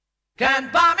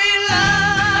Can't buy me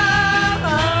love,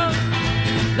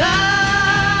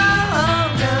 love,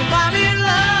 can't buy me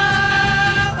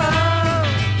love.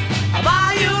 I'll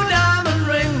buy you a diamond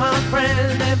ring, my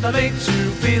friend, if it makes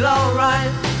you feel alright.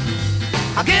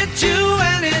 I'll get you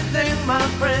anything, my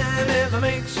friend, if it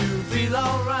makes you feel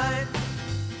alright.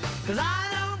 'Cause I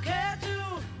don't care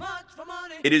too much for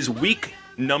money. It is week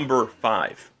number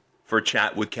 5 for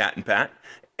Chat with Cat and Pat.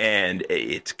 And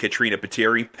it's Katrina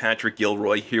Pateri, Patrick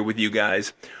Gilroy here with you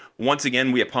guys. Once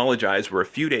again, we apologize. We're a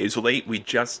few days late. We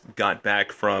just got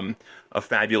back from a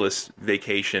fabulous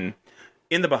vacation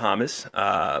in the Bahamas,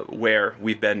 where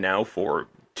we've been now for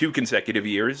 2 consecutive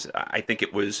years. I think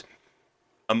it was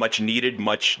a much needed,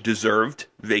 much deserved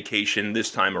vacation this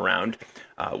time around.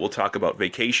 We'll talk about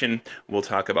vacation. We'll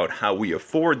talk about how we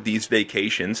afford these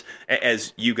vacations.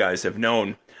 As you guys have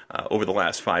known, over the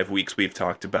last 5 weeks, we've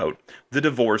talked about the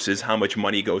divorces, how much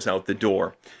money goes out the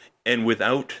door. And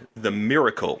without the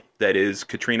miracle that is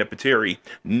Katrina Pateri,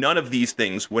 none of these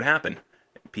things would happen.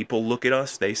 People look at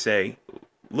us, they say,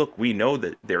 look, we know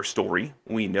that their story.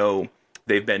 We know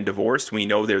they've been divorced. We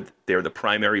know they're the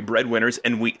primary breadwinners.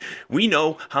 And we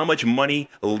know how much money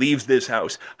leaves this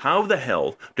house. How the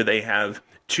hell do they have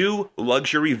 2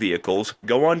 luxury vehicles,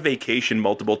 go on vacation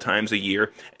multiple times a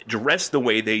year, dress the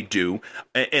way they do,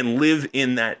 and live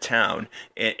in that town?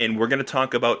 And we're going to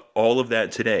talk about all of that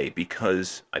today,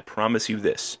 because I promise you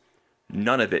this,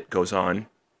 none of it goes on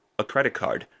a credit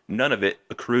card. None of it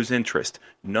accrues interest.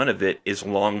 None of it is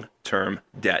long-term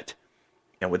debt.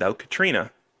 And without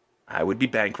Katrina, I would be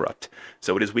bankrupt.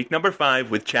 So it is week number 5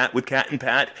 with Chat with Cat and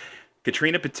Pat.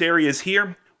 Katrina Pateri is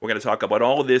here. We're going to talk about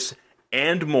all of this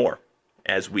and more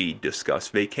as we discuss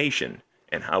vacation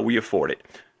and how we afford it.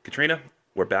 Katrina,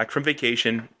 we're back from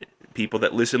vacation. People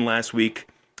that listened last week,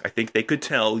 I think they could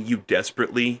tell you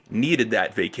desperately needed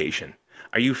that vacation.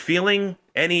 Are you feeling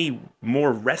any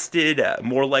more rested,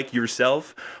 more like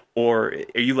yourself? Or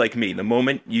are you like me? The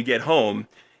moment you get home,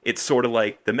 it's sort of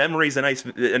like the memory's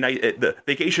the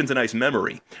vacation's a nice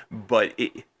memory, but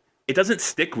it doesn't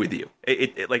stick with you.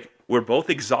 Like, we're both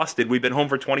exhausted. We've been home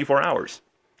for 24 hours.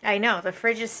 I know. The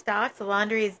fridge is stocked. The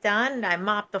laundry is done. I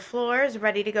mopped the floors,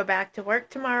 ready to go back to work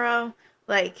tomorrow.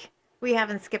 Like, we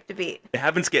haven't skipped a beat.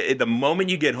 The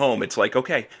moment you get home, it's like,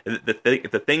 okay,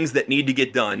 the things that need to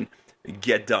get done.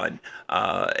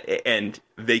 And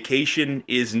vacation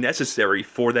is necessary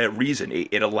for that reason.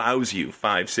 It allows you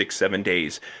 5, 6, 7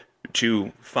 days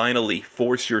to finally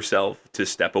force yourself to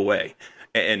step away.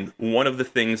 And one of the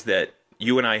things that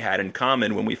you and I had in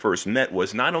common when we first met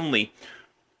was not only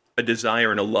a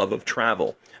desire and a love of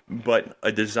travel, but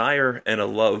a desire and a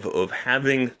love of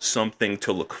having something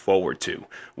to look forward to.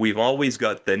 We've always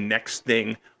got the next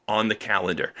thing on the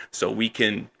calendar, so we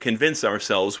can convince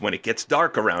ourselves when it gets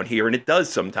dark around here, and it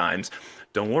does sometimes,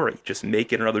 don't worry, just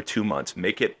make it another 2 months,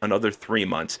 make it another 3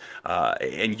 months,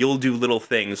 and you'll do little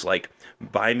things like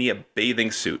buy me a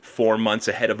bathing suit 4 months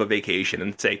ahead of a vacation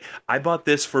and say, I bought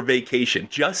this for vacation,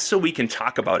 just so we can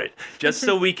talk about it, just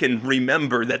so we can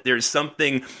remember that there's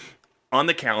something on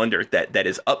the calendar that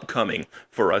is upcoming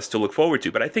for us to look forward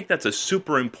to. But I think that's a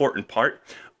super important part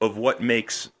of what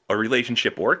makes a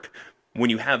relationship work, when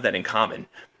you have that in common.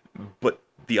 But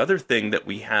the other thing that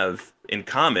we have in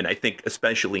common, I think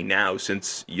especially now,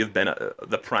 since you've been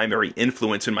the primary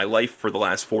influence in my life for the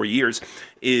last 4 years,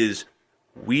 is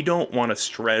we don't want to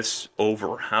stress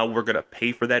over how we're going to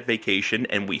pay for that vacation,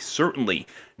 and we certainly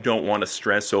don't want to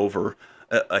stress over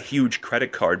a huge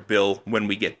credit card bill when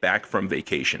we get back from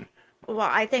vacation. Well,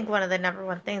 I think one of the number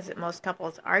one things that most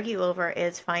couples argue over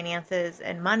is finances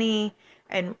and money.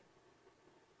 And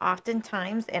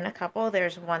oftentimes in a couple,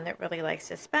 there's one that really likes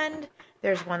to spend.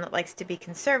 There's one that likes to be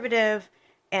conservative.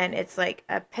 And it's like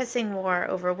a pissing war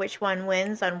over which one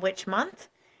wins on which month.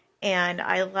 And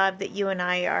I love that you and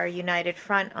I are united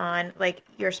front on, like,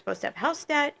 you're supposed to have house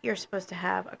debt. You're supposed to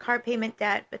have a car payment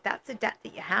debt. But that's a debt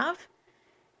that you have.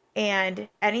 And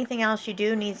anything else you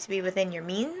do needs to be within your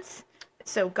means.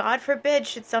 So God forbid,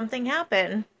 should something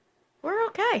happen, we're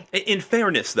okay. In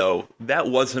fairness, though, that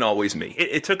wasn't always me.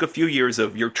 It took a few years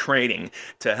of your training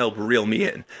to help reel me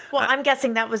in. Well, I'm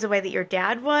guessing that was the way that your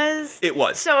dad was. It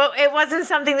was. So it wasn't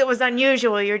something that was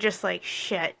unusual. You're just like,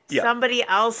 shit, yeah. Somebody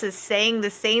else is saying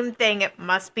the same thing. It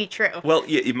must be true. Well,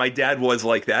 my dad was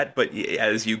like that, but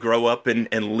as you grow up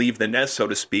and leave the nest, so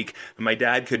to speak, my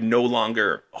dad could no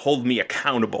longer hold me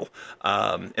accountable.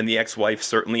 And the ex-wife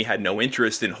certainly had no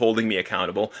interest in holding me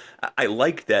accountable. I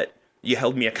like that you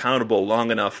held me accountable long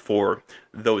enough for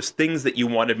those things that you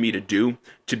wanted me to do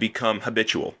to become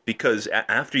habitual. Because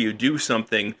after you do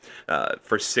something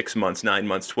for 6 months, 9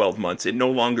 months, 12 months, it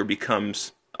no longer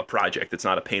becomes a project. It's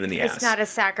not a pain in the ass. It's not a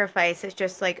sacrifice. It's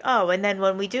just like, oh, and then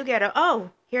when we do get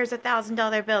here's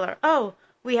 $1,000 bill, or, oh,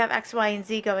 we have X, Y, and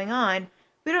Z going on,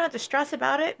 we don't have to stress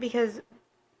about it because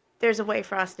there's a way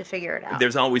for us to figure it out.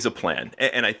 There's always a plan.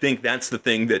 And I think that's the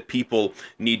thing that people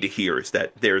need to hear, is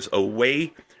that there's a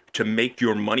way to make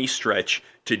your money stretch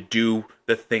to do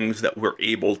the things that we're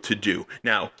able to do.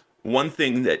 Now, one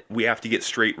thing that we have to get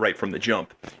straight right from the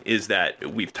jump is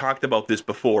that we've talked about this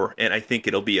before, and I think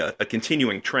it'll be a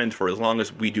continuing trend for as long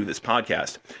as we do this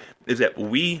podcast, is that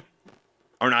we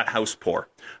are not house poor.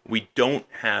 We don't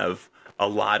have a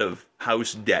lot of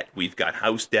house debt. We've got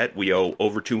house debt. We owe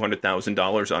over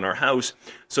 $200,000 on our house,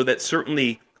 so that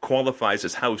certainly qualifies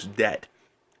as house debt.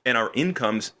 And our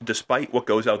incomes, despite what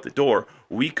goes out the door,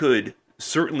 we could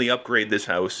certainly upgrade this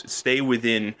house, stay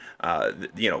within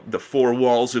the four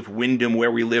walls of Wyndham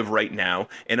where we live right now,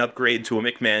 and upgrade to a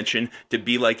McMansion to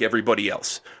be like everybody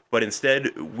else. But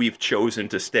instead, we've chosen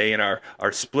to stay in our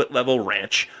split-level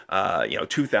ranch,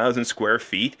 2,000 square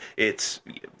feet. It's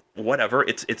whatever.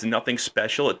 It's nothing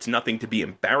special. It's nothing to be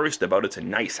embarrassed about. It's a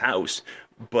nice house.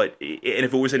 And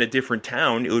if it was in a different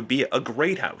town, it would be a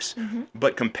great house. Mm-hmm.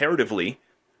 But comparatively,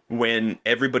 when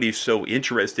everybody's so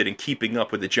interested in keeping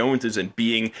up with the Joneses and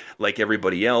being like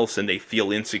everybody else, and they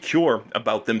feel insecure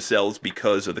about themselves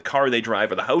because of the car they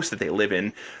drive or the house that they live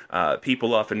in,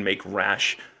 people often make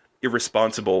rash,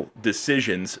 irresponsible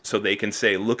decisions so they can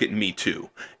say, look at me too.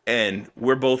 And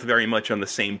we're both very much on the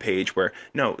same page where,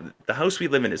 no, the house we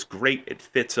live in is great. It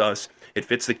fits us. It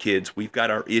fits the kids. We've got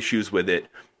our issues with it,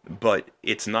 but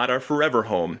it's not our forever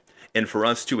home. And for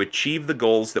us to achieve the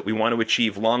goals that we want to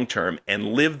achieve long term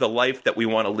and live the life that we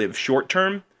want to live short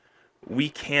term, we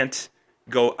can't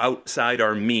go outside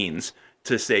our means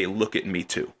to say, look at me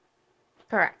too.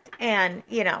 Correct. And,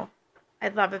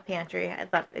 I'd love a pantry.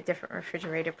 I'd love a different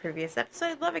refrigerator previous episode.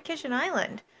 I'd love a kitchen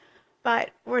island.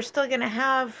 But we're still going to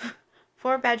have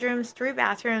 4 bedrooms, 3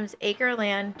 bathrooms, acre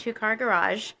land, 2-car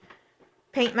garage.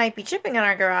 Paint might be chipping on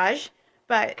our garage,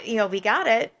 but, we got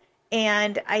it.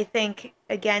 And I think,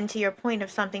 again, to your point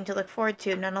of something to look forward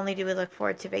to, not only do we look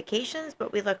forward to vacations,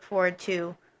 but we look forward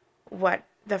to what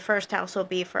the first house will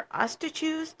be for us to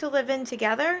choose to live in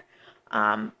together.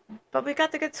 But we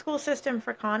got the good school system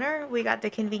for Connor. We got the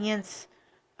convenience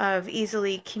of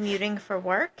easily commuting for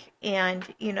work.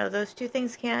 And, those two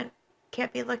things can't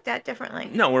be looked at differently.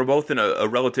 No, we're both in a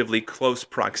relatively close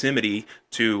proximity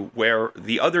to where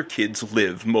the other kids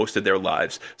live most of their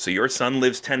lives. So your son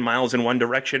lives 10 miles in one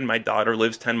direction. My daughter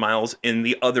lives 10 miles in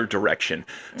the other direction.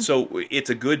 Mm-hmm. So it's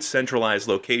a good centralized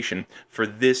location for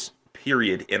this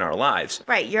period in our lives.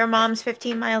 Right. Your mom's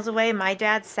 15 miles away. My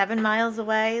dad's 7 miles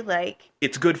away.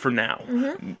 It's good for now.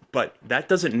 Mm-hmm. But that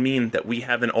doesn't mean that we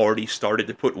haven't already started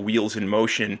to put wheels in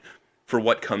motion for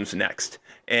what comes next.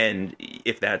 And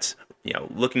if that's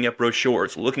looking at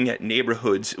brochures, looking at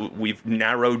neighborhoods, we've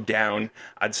narrowed down,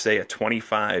 I'd say, a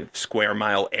 25 square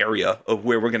mile area of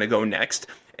where we're going to go next.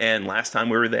 And last time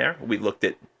we were there, we looked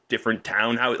at different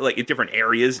different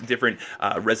areas, different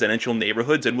residential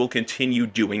neighborhoods, and we'll continue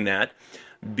doing that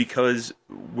because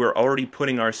we're already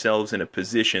putting ourselves in a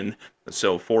position.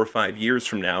 So 4 or 5 years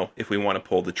from now, if we want to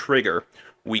pull the trigger,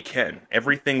 we can.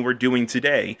 Everything we're doing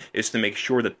today is to make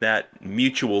sure that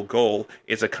mutual goal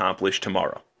is accomplished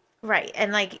tomorrow. Right.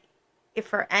 And if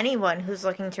for anyone who's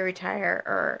looking to retire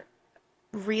or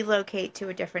relocate to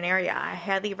a different area, I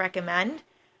highly recommend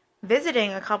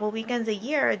visiting a couple weekends a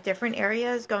year, different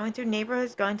areas, going through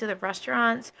neighborhoods, going to the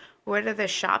restaurants, what are the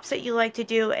shops that you like to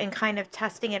do, and kind of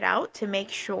testing it out to make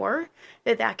sure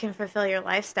that can fulfill your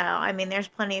lifestyle. I mean, there's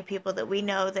plenty of people that we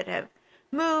know that have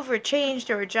moved or changed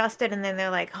or adjusted, and then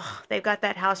they're like, oh, they've got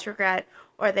that house regret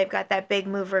or they've got that big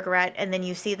move regret, and then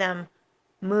you see them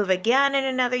move again in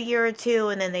another year or two,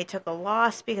 and then they took a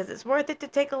loss because it's worth it to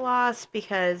take a loss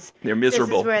because they're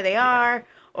miserable. This is where they are,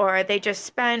 or they just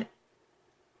spent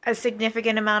a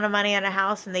significant amount of money on a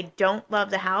house and they don't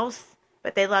love the house,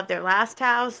 but they love their last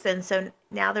house, and so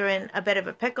now they're in a bit of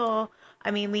a pickle. I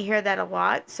mean, we hear that a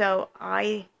lot. So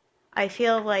I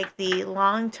feel like the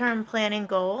long-term planning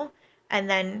goal and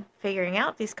then figuring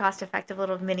out these cost-effective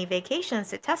little mini vacations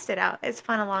to test it out is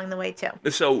fun along the way too.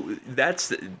 So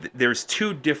there's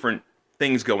 2 different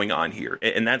things going on here,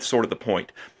 and that's sort of the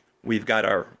point. We've got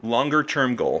our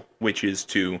longer-term goal, which is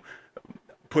to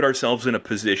put ourselves in a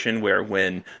position where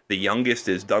when the youngest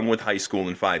is done with high school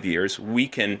in 5 years, we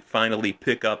can finally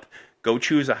go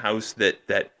choose a house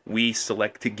that we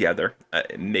select together,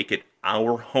 make it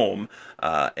our home,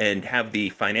 and have the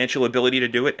financial ability to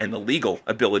do it and the legal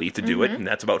ability to do it, and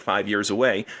that's about 5 years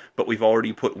away. But we've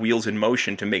already put wheels in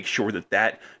motion to make sure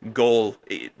that goal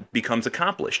becomes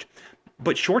accomplished.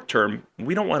 But short term,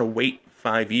 we don't want to wait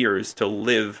 5 years to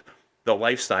live the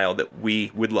lifestyle that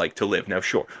we would like to live. Now,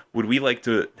 sure, would we like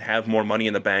to have more money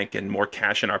in the bank and more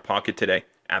cash in our pocket today?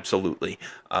 Absolutely.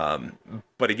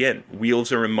 But again,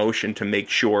 wheels are in motion to make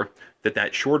sure that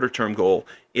that shorter term goal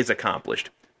is accomplished.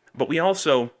 But we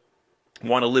also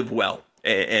want to live well.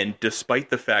 And despite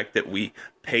the fact that we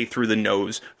pay through the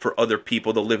nose for other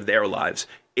people to live their lives,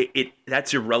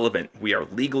 that's irrelevant. We are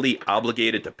legally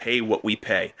obligated to pay what we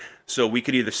pay. So we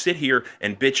could either sit here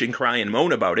and bitch and cry and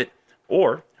moan about it,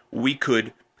 or we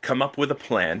could come up with a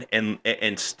plan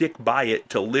and stick by it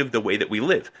to live the way that we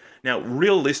live. Now,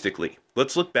 realistically,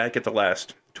 let's look back at the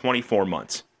last 24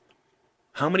 months.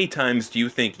 How many times do you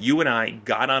think you and I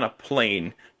got on a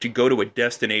plane to go to a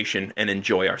destination and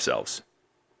enjoy ourselves?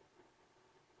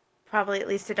 Probably at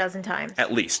least a dozen times.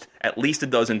 At least a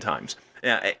dozen times.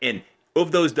 And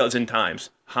of those dozen times,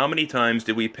 how many times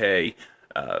did we pay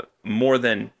more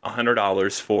than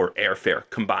 $100 for airfare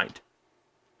combined?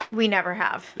 We never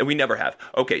have. We never have.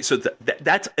 Okay, so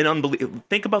that's an unbelievable.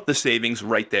 Think about the savings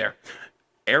right there.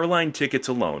 Airline tickets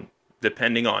alone,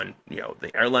 depending on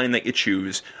the airline that you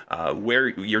choose, where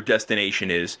your destination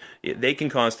is, they can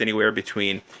cost anywhere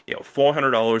between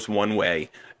 $400 one way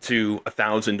to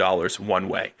 $1,000 one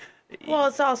way. Well,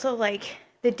 it's also like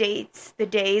the days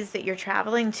that you're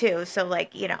traveling to. So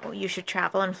like, you should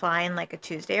travel and fly in like a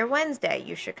Tuesday or Wednesday.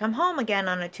 You should come home again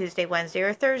on a Tuesday, Wednesday,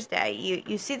 or Thursday.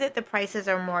 You see that the prices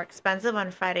are more expensive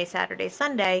on Friday, Saturday,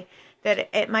 Sunday, that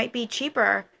it might be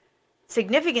cheaper,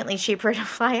 significantly cheaper to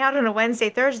fly out on a Wednesday,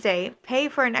 Thursday, pay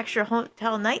for an extra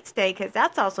hotel night stay, because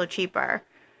that's also cheaper,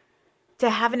 to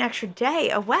have an extra day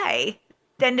away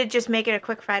than to just make it a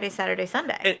quick Friday, Saturday,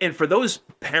 Sunday. And for those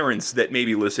parents that may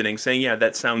be listening saying, yeah,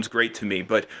 that sounds great to me,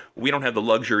 but we don't have the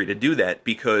luxury to do that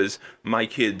because my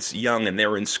kid's young and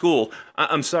they're in school.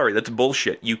 I'm sorry, that's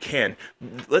bullshit. You can.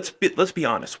 Let's be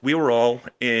honest. We were all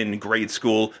in grade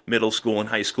school, middle school, and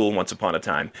high school once upon a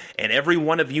time. And every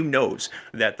one of you knows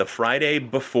that the Friday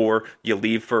before you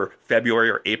leave for February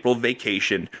or April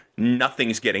vacation,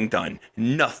 nothing's getting done.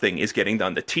 Nothing is getting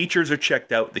done. The teachers are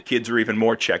checked out. The kids are even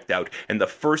more checked out. And the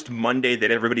first Monday that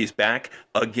everybody's back,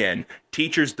 again,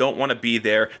 teachers don't want to be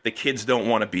there. The kids don't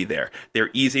want to be there.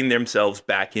 They're easing themselves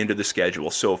back into the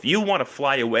schedule. So if you want to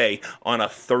fly away on a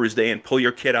Thursday and pull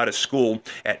your kid out of school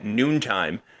at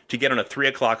noontime to get on a 3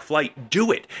 o'clock flight,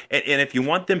 do it. And if you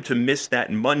want them to miss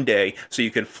that Monday so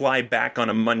you can fly back on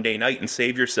a Monday night and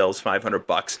save yourselves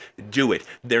 $500, do it.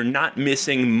 They're not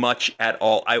missing much at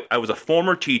all. I was a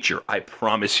former teacher, I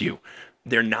promise you.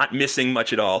 They're not missing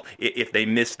much at all if they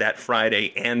miss that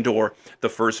Friday and or the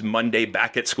first Monday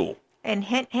back at school. And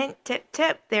hint, hint, tip,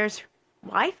 tip, there's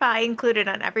Wi-Fi included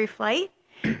on every flight.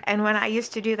 And when I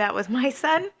used to do that with my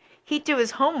son, he'd do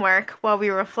his homework while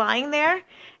we were flying there.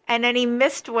 And any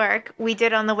missed work we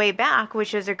did on the way back,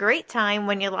 which is a great time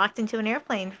when you're locked into an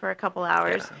airplane for a couple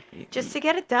hours, just to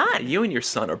get it done. You and your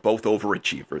son are both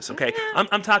overachievers, okay? Yeah.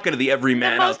 I'm talking to the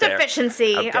everyman out there. The most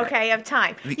efficiency, okay, of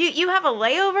time. You have a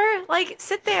layover, like,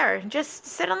 sit there. Just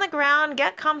sit on the ground,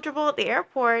 get comfortable at the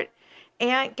airport,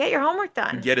 and get your homework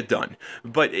done. Get it done.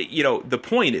 But, the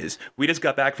point is, we just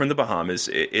got back from the Bahamas.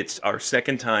 It's our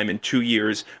second time in 2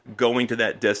 years going to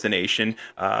that destination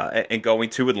and going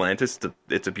to Atlantis.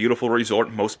 It's a beautiful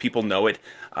resort. Most people know it.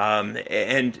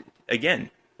 And,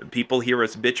 again, people hear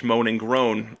us bitch, moan, and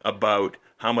groan about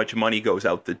how much money goes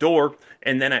out the door.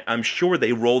 And then I'm sure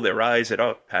they roll their eyes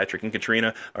at, Patrick and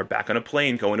Katrina are back on a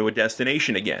plane going to a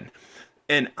destination again.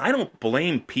 And I don't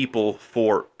blame people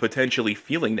for potentially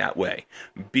feeling that way,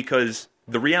 because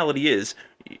the reality is...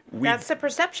 That's the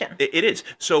perception. It is.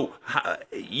 So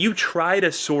you try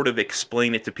to sort of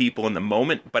explain it to people in the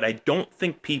moment, but I don't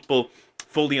think people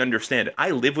fully understand it.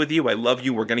 I live with you. I love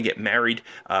you. We're going to get married.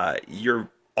 You're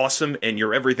awesome, and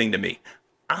you're everything to me.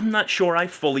 I'm not sure I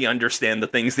fully understand the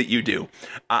things that you do.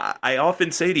 I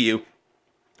often say to you,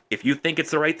 if you think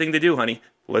it's the right thing to do, honey,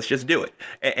 let's just do it.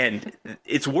 And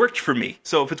it's worked for me.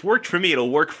 So if it's worked for me,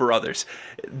 it'll work for others.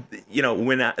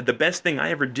 When the best thing I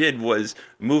ever did was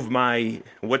move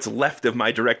what's left of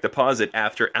my direct deposit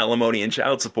after alimony and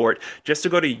child support just to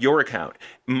go to your account.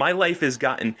 My life has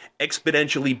gotten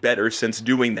exponentially better since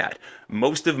doing that.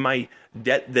 Most of my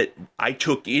debt that I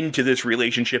took into this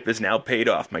relationship is now paid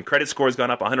off. My credit score has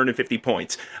gone up 150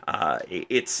 points.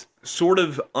 It's sort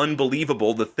of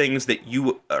unbelievable the things that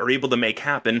you are able to make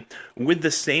happen with the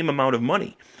same amount of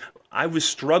money. I was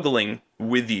struggling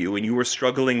with you and you were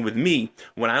struggling with me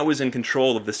when I was in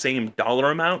control of the same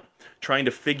dollar amount, trying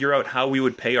to figure out how we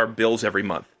would pay our bills every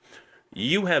month.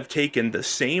 You have taken the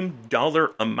same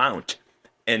dollar amount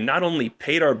and not only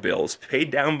paid our bills, paid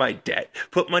down my debt,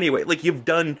 put money away. Like, you've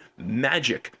done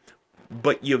magic,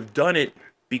 but you've done it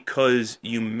because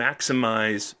you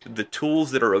maximize the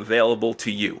tools that are available to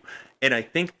you. And I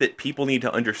think that people need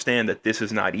to understand that this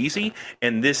is not easy,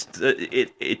 and this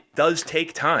it does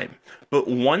take time. But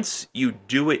once you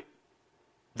do it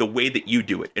the way that you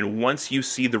do it, and once you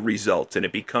see the results and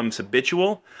it becomes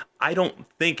habitual, I don't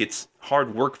think it's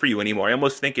hard work for you anymore. I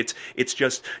almost think it's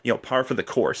just, par for the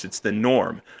course. It's the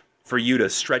norm for you to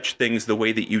stretch things the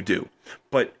way that you do.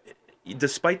 But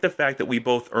despite the fact that we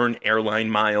both earn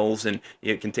airline miles and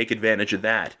you can take advantage of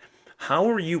that, how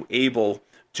are you able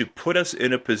to put us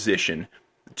in a position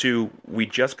we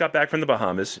just got back from the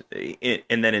Bahamas,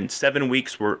 and then in 7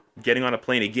 weeks we're getting on a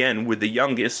plane again with the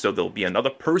youngest, so there'll be another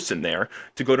person there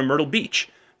to go to Myrtle Beach.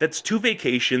 That's 2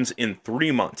 vacations in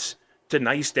 3 months to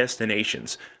nice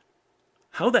destinations.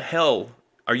 How the hell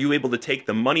are you able to take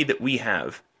the money that we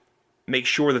have, make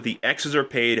sure that the X's are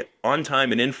paid on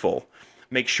time and in full,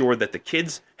 make sure that the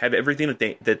kids have everything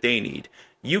that they need?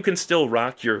 You can still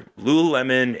rock your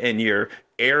Lululemon and your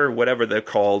Air, whatever they're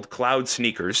called, cloud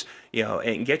sneakers,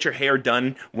 and get your hair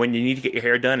done when you need to get your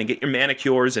hair done, and get your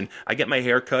manicures, and I get my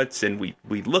haircuts, and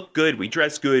we look good, we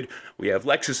dress good, we have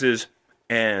Lexuses,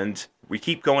 and we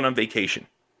keep going on vacation.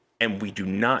 And we do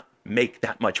not make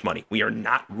that much money. We are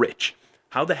not rich.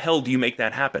 How the hell do you make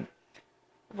that happen?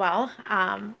 Well,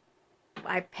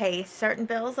 I pay certain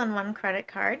bills on one credit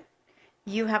card.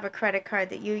 You have a credit card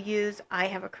that you use. I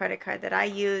have a credit card that I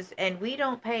use, and we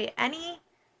don't pay any.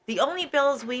 The only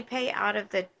bills we pay out of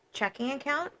the checking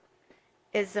account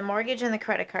is the mortgage and the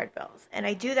credit card bills. And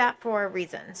I do that for a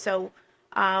reason. So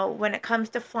when it comes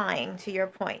to flying, to your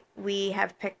point, we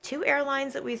have picked 2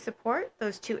 airlines that we support.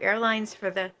 Those 2 airlines for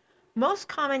the most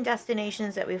common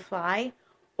destinations that we fly,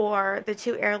 or the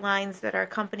 2 airlines that our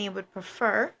company would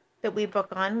prefer that we book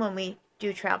on when we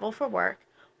do travel for work.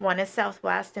 One is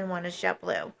Southwest and one is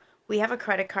JetBlue. We have a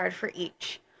credit card for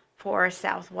each. For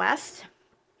Southwest,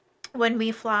 when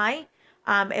we fly,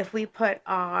 if we put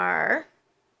our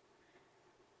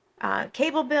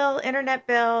cable bill, internet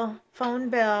bill, phone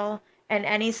bill, and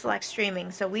any select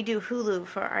streaming, so we do Hulu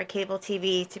for our cable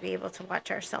TV to be able to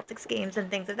watch our Celtics games and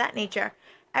things of that nature,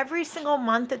 every single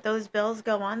month that those bills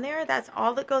go on there, that's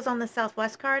all that goes on the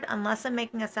Southwest card, unless I'm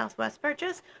making a Southwest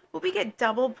purchase, but we get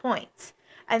double points.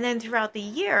 And then throughout the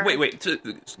year... Wait.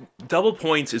 Double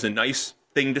points is a nice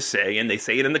thing to say, and they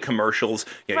say it in the commercials.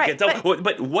 Right,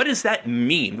 but what does that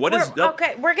mean?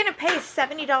 Okay, we're going to pay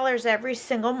 $70 every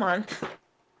single month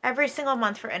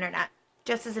for internet.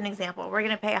 Just as an example, we're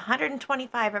going to pay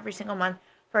 $125 every single month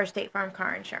for our State Farm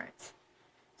car insurance.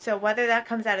 So whether that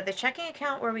comes out of the checking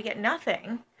account where we get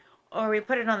nothing, or we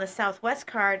put it on the Southwest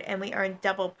card and we earn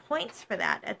double points for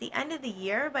that, at the end of the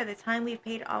year, by the time we've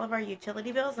paid all of our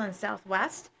utility bills on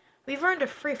Southwest, we've earned a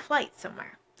free flight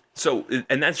somewhere. So,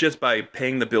 and that's just by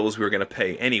paying the bills we were going to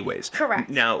pay anyways. Correct.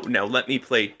 Now let me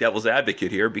play devil's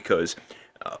advocate here, because,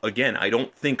 again, I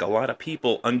don't think a lot of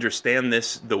people understand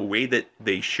this the way that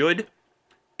they should,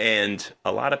 and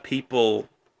a lot of people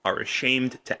are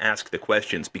ashamed to ask the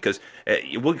questions, because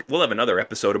we'll have another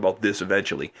episode about this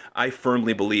eventually. I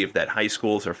firmly believe that high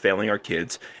schools are failing our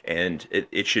kids, and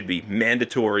it should be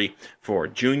mandatory for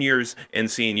juniors and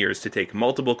seniors to take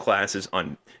multiple classes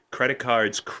on credit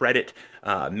cards, credit,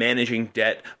 managing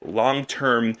debt,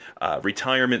 long-term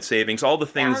retirement savings, all the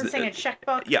things. Balancing a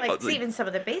checkbook, even some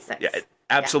of the basics. Yeah,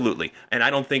 absolutely. Yeah. And I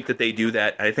don't think that they do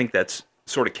that. I think that's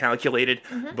sort of calculated,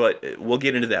 but we'll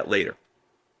get into that later.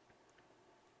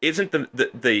 Isn't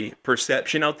the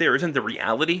perception out there, isn't the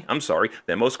reality,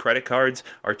 that most credit cards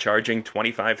are charging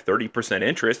 25-30%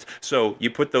 interest? So you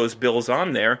put those bills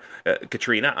on there,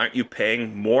 Katrina, aren't you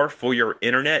paying more for your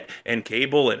internet and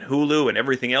cable and Hulu and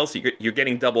everything else? You're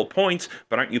getting double points,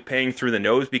 but aren't you paying through the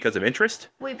nose because of interest?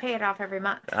 We pay it off every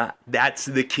month. That's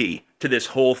the key to this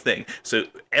whole thing. So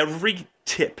every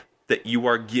tip that you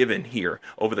are given here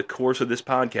over the course of this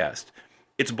podcast,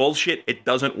 it's bullshit. It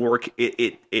doesn't work.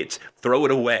 It's throw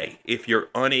it away if you're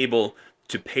unable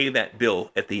to pay that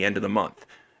bill at the end of the month.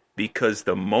 Because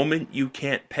the moment you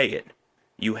can't pay it,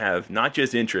 you have not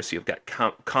just interest, you've got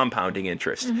compounding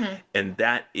interest. And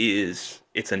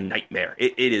it's a nightmare.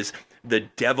 It is the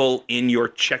devil in your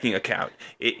checking account.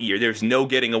 There's no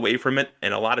getting away from it,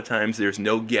 and a lot of times there's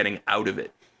no getting out of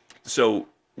it. So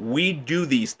we do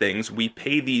these things. We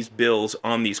pay these bills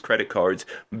on these credit cards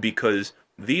because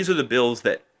these are the bills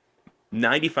that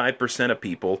 95% of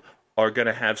people are going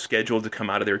to have scheduled to come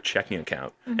out of their checking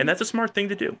account. And that's a smart thing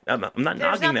to do. I'm not knocking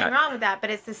that. There's nothing wrong with that, but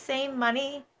it's the same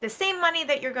money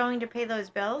that you're going to pay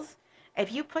those bills.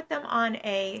 If you put them on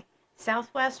a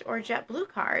Southwest or JetBlue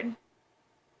card,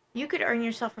 you could earn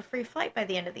yourself a free flight by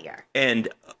the end of the year. And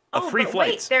a free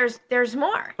flight. Wait, there's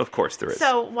more. Of course there is.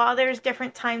 So while there's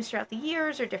different times throughout the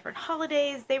years or different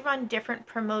holidays, they run different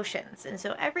promotions. And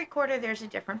so every quarter there's a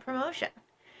different promotion.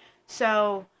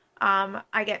 So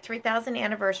I get 3,000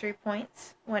 anniversary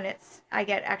points when I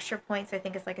get extra points. I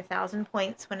think it's like 1,000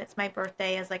 points when it's my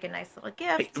birthday as like a nice little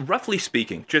gift. Hey, roughly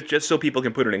speaking, just so people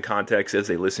can put it in context as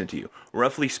they listen to you,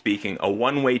 roughly speaking, a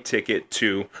one-way ticket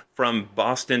from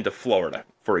Boston to Florida,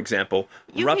 for example,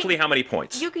 roughly how many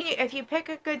points? You can, if you pick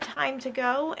a good time to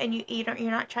go and you're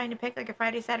not trying to pick like a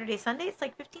Friday, Saturday, Sunday, it's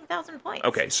like 15,000 points.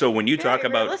 Okay, so when you talk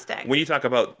realistic.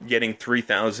 about getting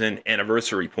 3,000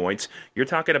 anniversary points, you're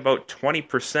talking about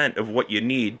 20% of what you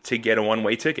need to get a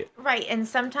one-way ticket. Right, and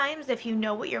sometimes if you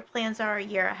know what your plans are a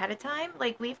year ahead of time,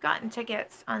 like we've gotten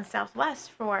tickets on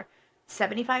Southwest for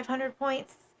 7,500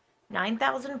 points,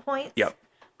 9,000 points. Yep.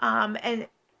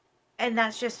 And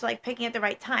that's just like picking at the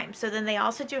right time. So then they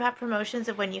also do have promotions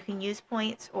of when you can use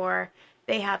points, or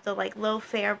they have the like low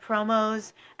fare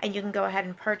promos and you can go ahead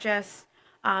and purchase.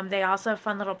 They also have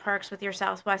fun little perks with your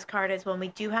Southwest card is when we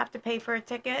do have to pay for a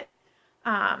ticket.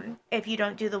 If you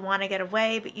don't do the one to get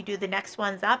away, but you do the next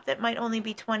ones up, that might only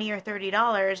be $20 or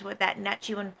 $30. What that nets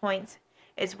you in points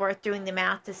is worth doing the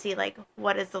math to see like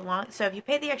what is the long. So if you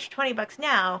pay the extra $20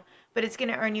 now, but it's going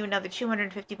to earn you another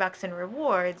 $250 in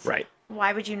rewards. Right.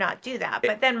 Why would you not do that?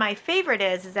 But then my favorite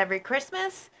is every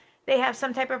Christmas they have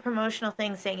some type of promotional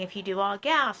thing saying if you do all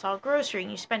gas, all grocery,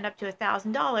 and you spend up to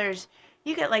 $1,000,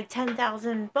 you get like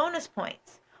 10,000 bonus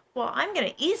points. Well, I'm going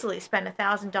to easily spend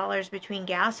 $1,000 between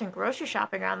gas and grocery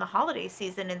shopping around the holiday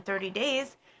season in 30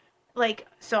 days.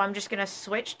 So I'm just going to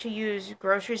switch to use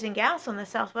groceries and gas on the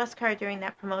Southwest card during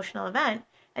that promotional event,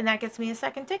 and that gets me a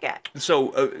second ticket.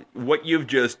 So what you've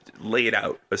just laid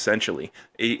out, essentially,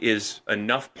 is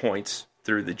enough points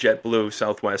through the JetBlue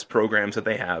Southwest programs that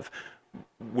they have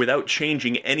without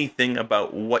changing anything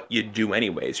about what you do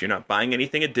anyways. You're not buying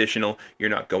anything additional. You're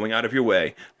not going out of your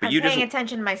way. But I'm paying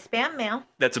attention to my spam mail.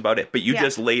 That's about it. But you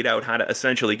just laid out how to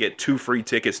essentially get 2 free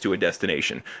tickets to a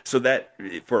destination. So that,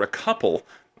 for a couple,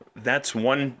 that's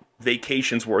one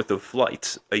vacation's worth of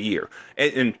flights a year.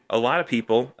 And a lot of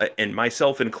people, and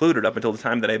myself included up until the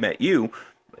time that I met you,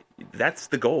 that's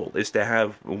the goal, is to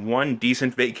have one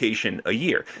decent vacation a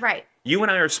year. Right. You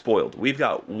and I are spoiled. We've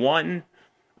got one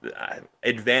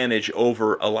advantage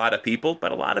over a lot of people,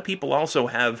 but a lot of people also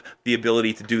have the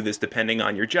ability to do this depending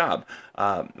on your job.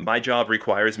 My job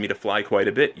requires me to fly quite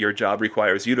a bit. Your job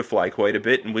requires you to fly quite a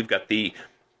bit, and we've got the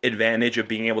advantage of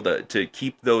being able to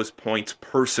keep those points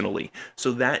personally.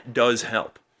 So that does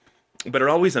help. But it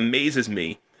always amazes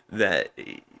me that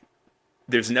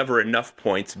there's never enough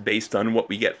points based on what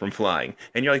we get from flying.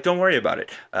 And you're like, don't worry about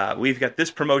it. We've got this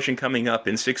promotion coming up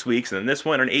in 6 weeks, and then this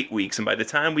one in 8 weeks. And by the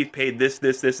time we've paid this,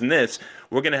 and this,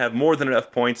 we're going to have more than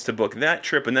enough points to book that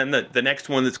trip. And then the next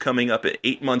one that's coming up at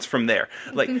 8 months from there.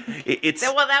 Like, it's...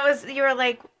 Well, you were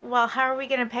like, well, how are we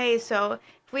going to pay? So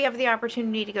if we have the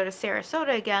opportunity to go to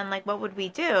Sarasota again, like, what would we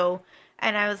do?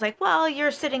 And I was like, well,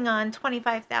 you're sitting on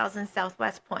 25,000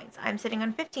 Southwest points. I'm sitting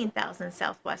on 15,000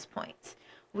 Southwest points.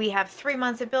 We have 3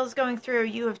 months of bills going through.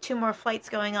 You have 2 more flights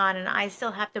going on, and I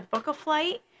still have to book a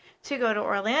flight to go to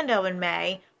Orlando in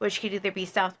May, which could either be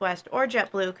Southwest or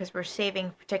JetBlue because we're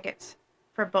saving tickets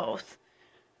for both.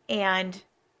 And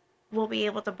we'll be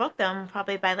able to book them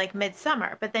probably by like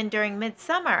midsummer. But then during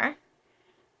midsummer,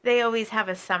 they always have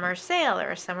a summer sale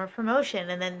or a summer promotion,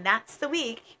 and then that's the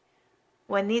week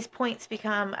when these points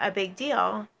become a big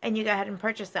deal, and you go ahead and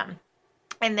purchase them.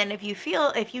 And then if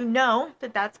you know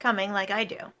that that's coming, like I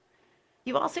do,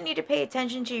 you also need to pay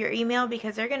attention to your email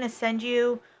because they're going to send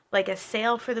you like a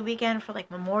sale for the weekend for like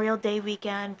Memorial Day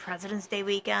weekend, President's Day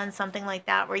weekend, something like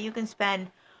that, where you can spend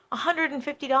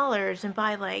 $150 and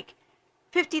buy like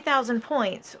 50,000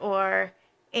 points,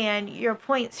 and your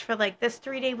points for like this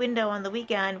 3-day window on the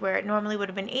weekend where it normally would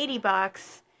have been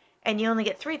 $80 and you only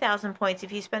get 3,000 points.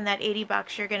 If you spend that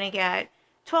 $80, you're going to get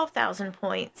 12,000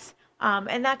 points.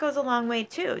 And that goes a long way,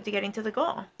 too, to getting to the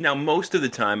goal. Now, most of the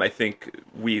time, I think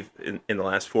we've, in the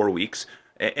last 4 weeks,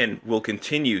 and will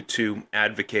continue to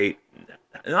advocate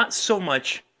not so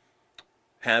much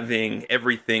having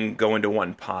everything go into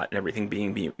one pot and everything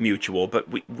being mutual, but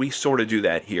we sort of do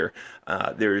that here.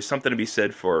 There's something to be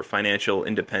said for financial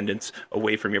independence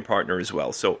away from your partner as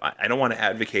well. So I don't want to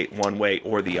advocate one way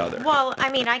or the other. Well,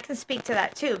 I mean, I can speak to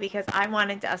that too, because I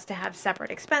wanted us to have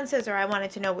separate expenses, or I wanted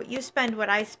to know what you spend, what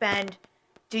I spend.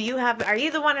 Are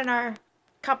you the one in our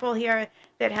couple here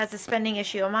that has a spending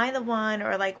issue? Am I the one?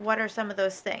 Or like, what are some of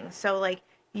those things? So like,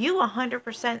 you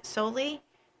 100% solely,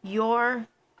 your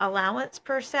allowance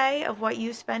per se of what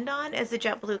you spend on is the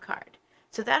JetBlue card.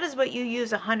 So that is what you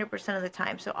use 100% of the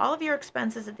time. So all of your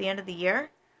expenses at the end of the year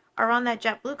are on that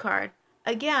JetBlue card.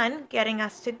 Again, getting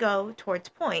us to go towards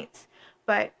points.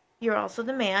 But you're also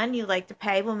the man. You like to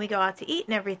pay when we go out to eat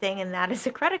and everything. And that is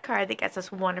a credit card that gets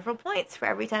us wonderful points for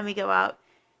every time we go out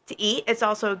to eat. It's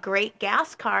also a great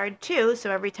gas card, too.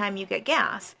 So every time you get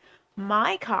gas.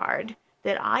 My card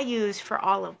that I use for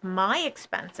all of my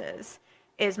expenses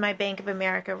is my Bank of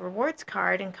America rewards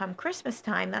card, and come Christmas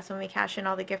time, that's when we cash in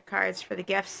all the gift cards for the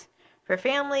gifts for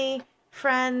family,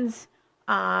 friends.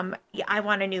 I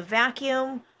want a new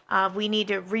vacuum. We need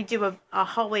to redo a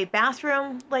hallway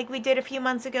bathroom like we did a few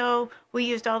months ago. We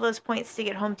used all those points to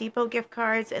get Home Depot gift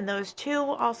cards, and those too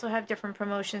also have different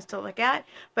promotions to look at.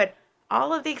 But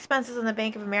all of the expenses on the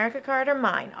Bank of America card are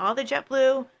mine. All the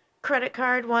JetBlue credit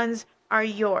card ones are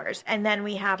yours. And then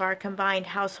we have our combined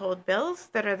household bills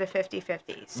that are the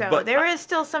 50-50. So there is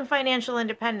still some financial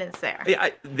independence there.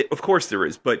 Of course there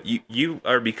is, but you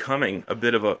are becoming a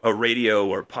bit of a radio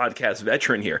or podcast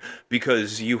veteran here,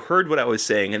 because you heard what I was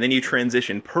saying and then you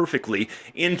transitioned perfectly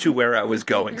into where I was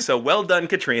going. So well done,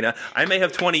 Katrina. I may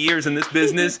have 20 years in this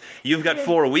business. You've got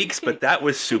 4 weeks, but that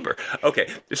was super. Okay,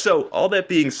 so all that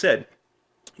being said,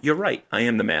 you're right. I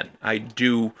am the man. I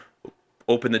do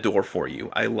open the door for you.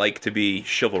 I like to be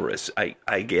chivalrous.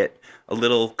 I get a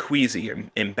little queasy and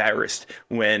embarrassed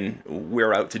when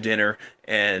we're out to dinner,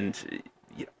 and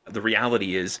the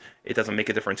reality is it doesn't make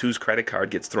a difference whose credit card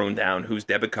gets thrown down, whose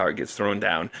debit card gets thrown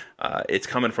down. It's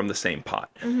coming from the same pot.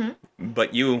 Mm-hmm.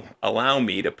 But you allow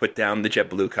me to put down the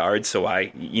JetBlue card, so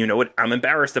I'm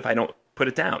embarrassed if I don't put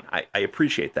it down. I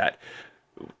appreciate that.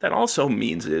 What that also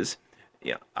means is,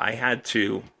 I had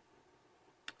to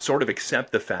sort of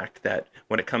accept the fact that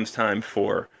when it comes time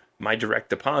for my direct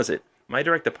deposit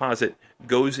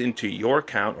goes into your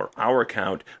account or our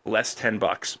account less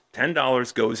 $10.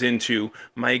 $10 goes into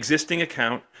my existing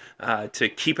account to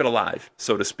keep it alive,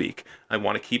 so to speak. I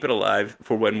want to keep it alive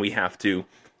for when we have to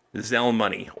Zelle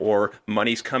money, or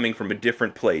money's coming from a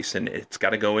different place and it's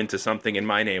got to go into something in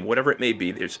my name, whatever it may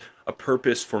be. There's a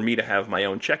purpose for me to have my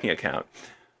own checking account.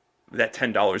 That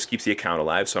 $10 keeps the account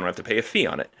alive, so I don't have to pay a fee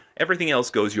on it. Everything else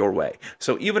goes your way.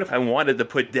 So even if I wanted to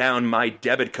put down my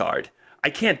debit card, I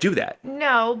can't do that.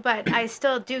 No, but I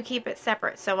still do keep it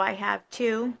separate. So I have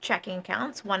 2 checking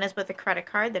accounts. One is with a credit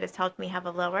card that has helped me have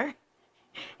a lower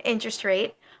interest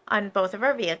rate on both of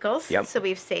our vehicles. Yep. So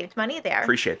we've saved money there.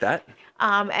 Appreciate that.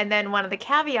 And then one of the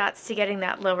caveats to getting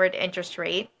that lowered interest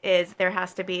rate is there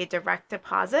has to be a direct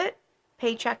deposit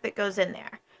paycheck that goes in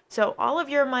there. So all of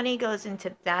your money goes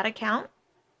into that account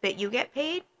that you get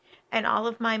paid, and all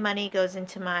of my money goes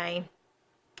into my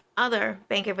other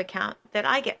bank of account that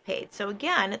I get paid. So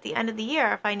again, at the end of the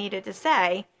year, if I needed to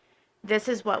say, this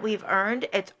is what we've earned,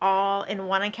 it's all in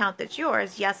one account that's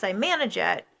yours. Yes, I manage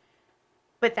it,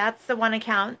 but that's the one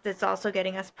account that's also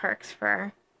getting us perks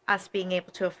for us being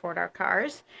able to afford our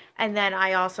cars. And then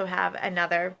I also have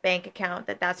another bank account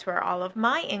that's where all of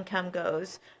my income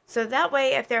goes. So that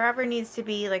way, if there ever needs to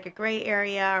be like a gray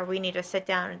area or we need to sit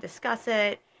down and discuss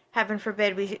it, heaven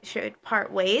forbid we should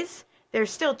part ways,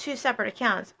 there's still 2 separate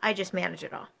accounts. I just manage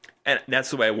it all. And that's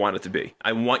the way I want it to be.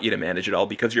 I want you to manage it all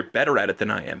because you're better at it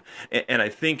than I am. And I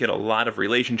think in a lot of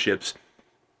relationships,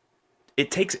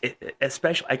 it takes,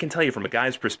 especially, I can tell you from a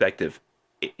guy's perspective,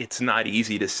 it's not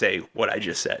easy to say what I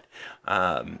just said.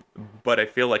 But I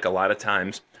feel like a lot of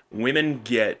times women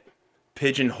get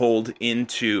pigeonholed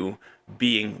into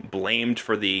being blamed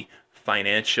for the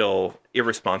financial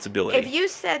irresponsibility. If you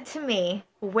said to me,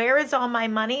 where is all my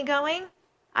money going?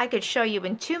 I could show you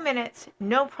in 2 minutes,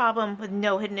 no problem, with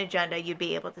no hidden agenda. You'd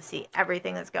be able to see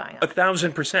everything that's going on.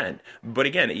 1,000%. But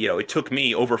again, it took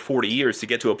me over 40 years to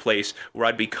get to a place where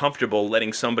I'd be comfortable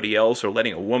letting somebody else, or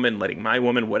letting a woman, letting my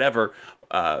woman, whatever,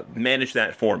 manage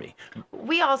that for me.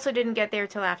 We also didn't get there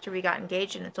till after we got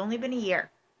engaged, and it's only been a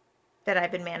year that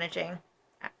I've been managing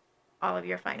all of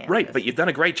your finances. Right, but you've done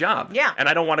a great job. Yeah. And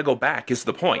I don't want to go back is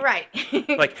the point. Right.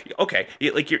 Like, okay,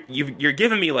 like you're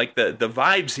giving me like the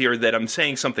vibes here that I'm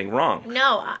saying something wrong.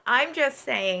 No, I'm just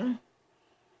saying,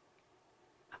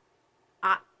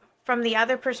 from the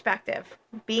other perspective,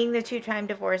 being the 2-time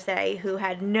divorcee who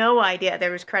had no idea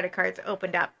there was credit cards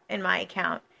opened up in my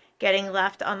account, getting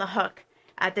left on the hook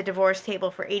at the divorce table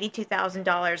for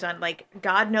 $82,000 on, like,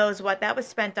 God knows what that was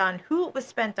spent on, who it was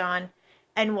spent on,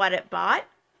 and what it bought.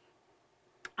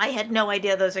 I had no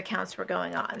idea those accounts were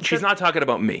going on. She's not talking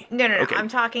about me. No. Okay. I'm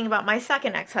talking about my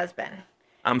second ex-husband.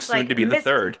 I'm soon to be the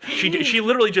third. She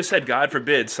literally just said, God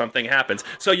forbid something happens.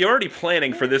 So you're already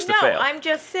planning for this to fail. No, I'm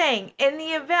just saying, in the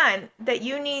event that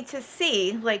you need to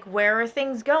see, like, where are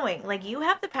things going? Like, you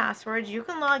have the passwords, you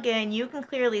can log in, you can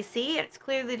clearly see, it's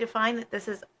clearly defined that this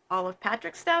is all of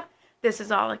Patrick's stuff. This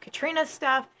is all of Katrina's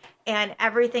stuff. And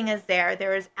everything is there.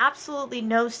 There is absolutely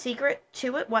no secret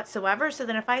to it whatsoever. So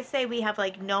then if I say we have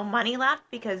like no money left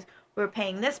because we're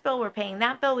paying this bill, we're paying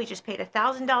that bill, we just paid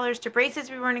 $1,000 to braces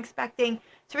we weren't expecting,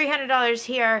 $300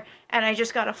 here, and I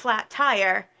just got a flat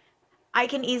tire, I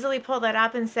can easily pull that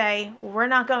up and say, we're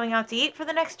not going out to eat for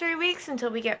the next 3 weeks until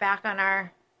we get back on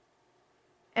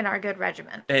our good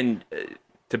regimen. And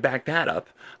to back that up,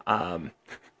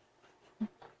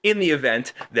 in the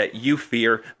event that you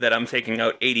fear that I'm taking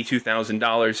out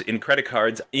 $82,000 in credit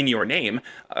cards in your name,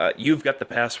 you've got the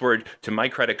password to my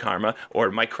Credit Karma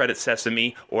or my Credit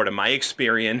Sesame or to my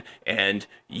Experian, and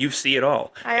you see it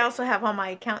all. I also have all my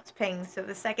accounts pinged, so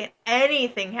the second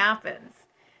anything happens,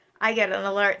 I get an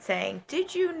alert saying,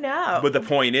 did you know? But the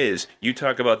point is, you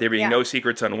talk about there being no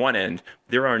secrets on one end,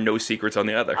 there are no secrets on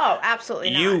the other. Oh,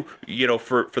 absolutely not. You know,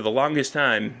 for the longest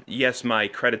time, yes, my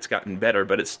credit's gotten better,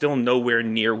 but it's still nowhere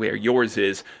near where yours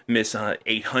is, Miss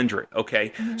 800, okay?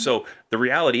 Mm-hmm. So the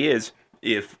reality is,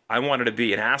 if I wanted to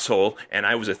be an asshole and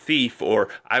I was a thief or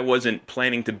I wasn't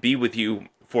planning to be with you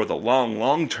for the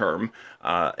long term,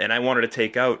 and I wanted to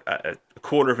take out a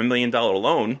 $250,000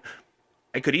 loan,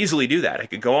 I could easily do that. I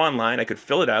could go online, I could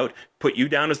fill it out, put you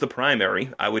down as the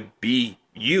primary. I would be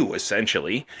you,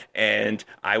 essentially, and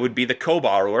I would be the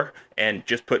co-borrower and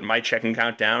just put my checking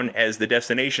account down as the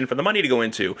destination for the money to go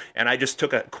into, and I just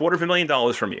took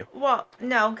 $250,000 from you. Well,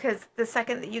 no, because the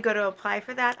second that you go to apply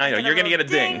for that... I know, you're going to get a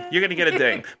ding. You're going to get a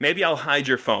ding. Maybe I'll hide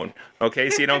your phone, okay,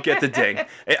 so you don't get the ding.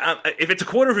 If it's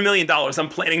 $250,000, I'm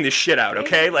planning this shit out,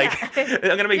 okay? Like, I'm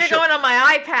going to make you're sure... going on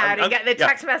my iPad and getting the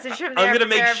text message from there. I'm going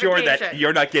to make sure that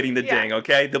you're not getting the ding,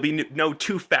 okay? There'll be no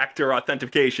two-factor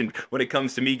authentication when it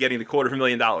comes to me getting the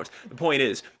 $250,000. The point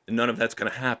is, none of that's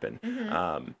going to happen.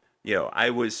 Mm-hmm. You know,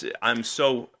 I'm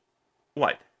so...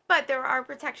 What? But there are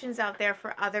protections out there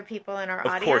for other people in our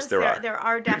audience. Of course there are. There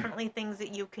are definitely things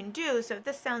that you can do. So if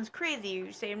this sounds crazy,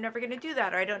 you say, I'm never going to do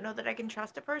that, or I don't know that I can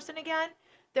trust a person again.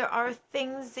 There are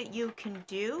things that you can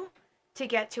do to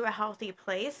get to a healthy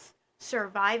place,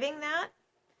 surviving that,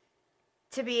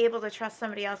 to be able to trust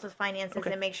somebody else's finances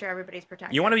and make sure everybody's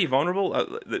protected. You want to be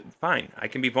vulnerable? Fine, I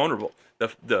can be vulnerable.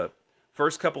 The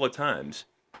first couple of times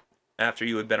after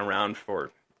you had been around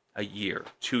for a year,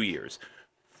 2 years,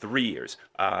 3 years,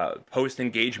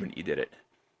 post-engagement you did it.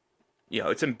 You know,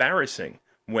 it's embarrassing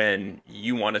when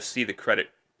you want to see the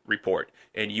credit report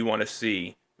and you want to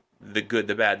see the good,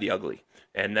 the bad, the ugly.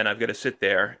 And then I've got to sit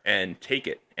there and take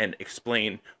it and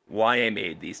explain why I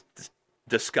made these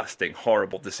disgusting,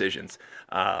 horrible decisions.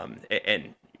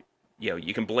 And you know,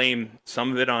 you can blame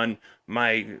some of it on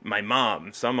my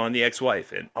mom, some on the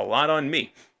ex-wife, and a lot on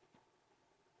me.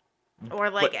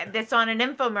 Or like this on an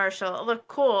infomercial, it looked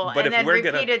cool, and then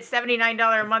repeated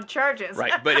 $79 a month charges.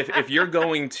 Right, but if you're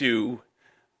going to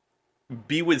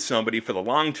be with somebody for the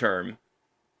long term,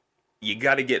 you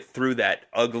got to get through that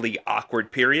ugly,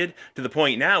 awkward period to the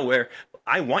point now where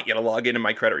I want you to log into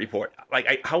my credit report.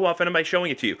 Like, how often am I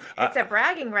showing it to you? It's a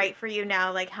bragging right for you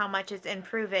now, like how much it's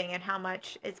improving and how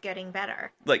much it's getting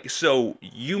better. Like, so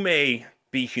you may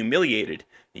be humiliated.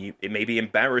 It may be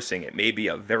embarrassing. It may be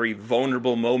a very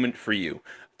vulnerable moment for you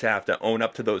to have to own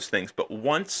up to those things. But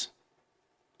once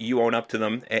you own up to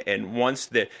them, and once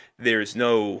there's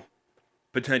no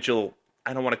potential,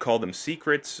 I don't want to call them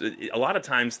secrets. A lot of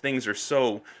times things are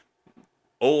so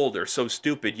old or so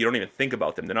stupid you don't even think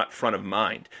about them. They're not front of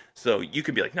mind. So you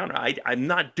could be like, no, I'm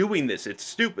not doing this. It's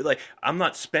stupid. Like, I'm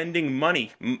not spending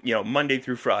money, you know, Monday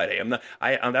through Friday.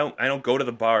 I don't go to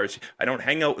the bars. I don't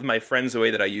hang out with my friends the way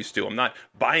that I used to. I'm not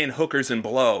buying hookers and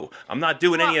blow. I'm not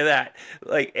doing any of that.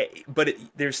 Like, but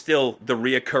there's still the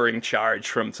reoccurring charge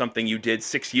from something you did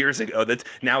 6 years ago that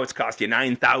now it's cost you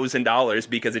 $9,000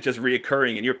 because it's just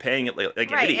reoccurring and you're paying it like an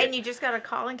idiot. Right, and you just got to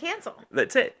call and cancel.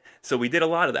 That's it. So we did a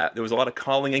lot of that. There was a lot of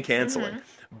calling and canceling.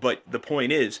 Mm-hmm. But the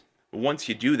point is, once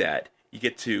you do that, you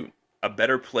get to a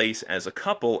better place as a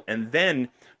couple. And then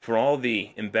for all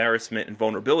the embarrassment and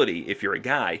vulnerability, if you're a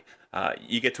guy,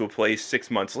 you get to a place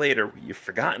 6 months later where you've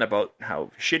forgotten about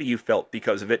how shitty you felt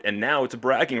because of it, and now it's a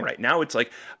bragging right. Now it's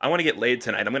like, I want to get laid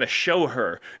tonight. I'm going to show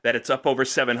her that it's up over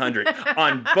 700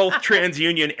 on both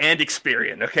TransUnion and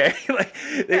Experian, okay? Like,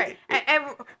 right. And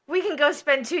we can go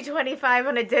spend $225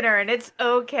 on a dinner, and it's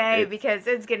okay because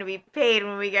it's going to be paid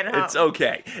when we get home. It's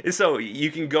okay. So you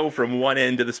can go from one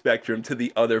end of the spectrum to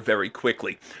the other very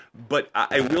quickly. But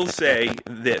I will say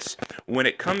this. When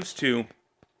it comes to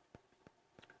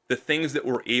the things that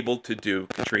we're able to do,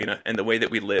 Katrina, and the way that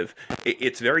we live,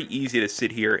 it's very easy to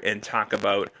sit here and talk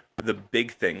about the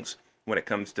big things when it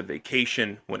comes to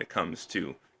vacation, when it comes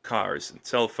to cars and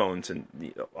cell phones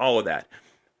and all of that.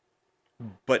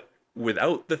 But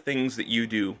without the things that you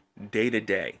do day to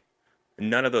day,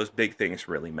 none of those big things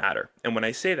really matter. And when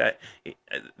I say that,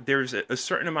 there's a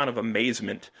certain amount of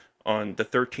amazement on the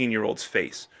 13-year-old's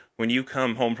face when you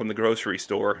come home from the grocery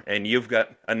store and you've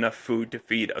got enough food to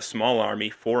feed a small army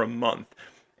for a month,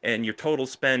 and your total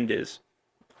spend is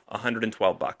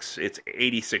 $112. It's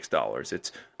 $86.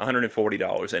 It's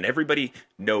 $140. And everybody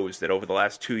knows that over the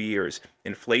last 2 years,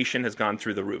 inflation has gone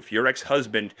through the roof. Your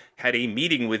ex-husband had a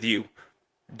meeting with you,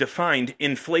 defined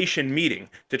inflation meeting,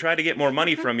 to try to get more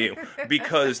money from you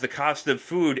because the cost of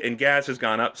food and gas has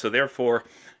gone up. So therefore,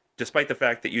 despite the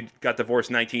fact that you got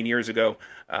divorced 19 years ago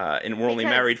and were only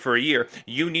married for a year,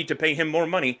 you need to pay him more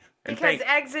money. And because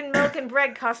eggs and milk and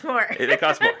bread cost more. They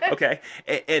cost more, okay.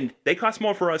 And they cost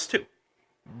more for us too.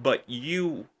 But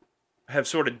you have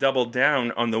sort of doubled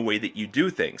down on the way that you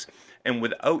do things. And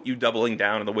without you doubling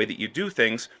down on the way that you do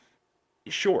things,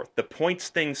 sure, the points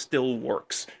thing still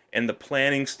works, and the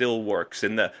planning still works,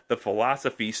 and the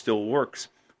philosophy still works.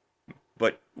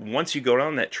 But once you go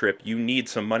on that trip, you need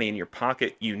some money in your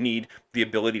pocket. You need the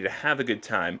ability to have a good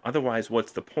time. Otherwise,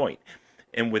 what's the point?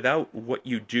 And without what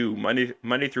you do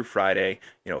Monday through Friday,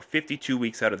 52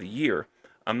 weeks out of the year,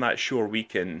 I'm not sure we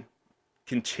can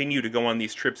continue to go on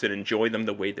these trips and enjoy them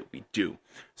the way that we do.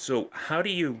 So how do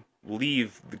you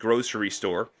leave the grocery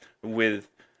store with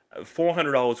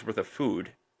 $400 worth of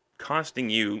food costing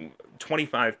you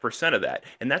 25% of that?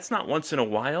 And that's not once in a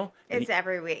while. It's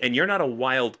every week. And you're not a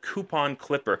wild coupon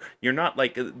clipper. You're not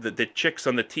like the chicks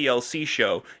on the TLC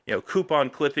show, coupon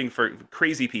clipping for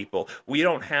crazy people. We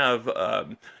don't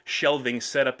have shelving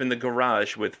set up in the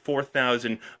garage with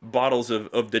 4,000 bottles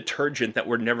of detergent that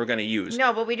we're never going to use.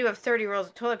 No, but we do have 30 rolls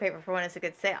of toilet paper for when it's a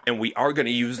good sale. And we are going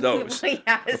to use those.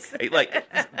 Yes. Okay? Like,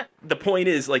 the point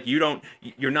is, like, you're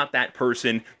not that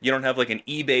person. You don't have like an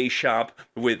eBay shop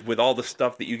with all the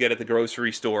stuff that you get at the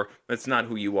grocery store. That's not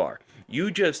who you are. You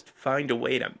just find a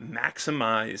way to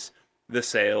maximize the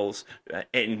sales.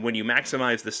 And when you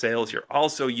maximize the sales, you're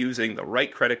also using the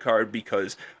right credit card,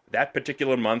 because that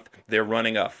particular month they're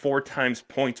running a 4 times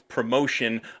points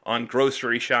promotion on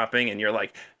grocery shopping. And you're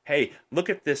like, hey, look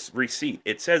at this receipt.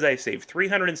 It says I saved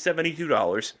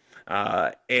 $372.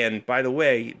 And by the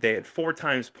way, they had 4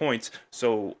 times points.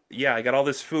 So yeah, I got all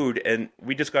this food and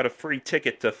we just got a free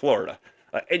ticket to Florida.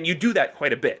 And you do that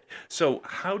quite a bit. So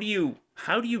how do you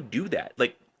do that?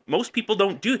 Like, most people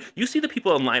don't do. You see the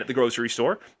people in line at the grocery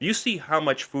store. You see how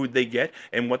much food they get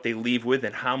and what they leave with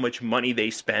and how much money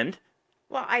they spend.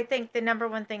 Well, I think the number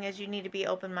one thing is you need to be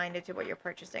open-minded to what you're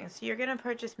purchasing. So you're going to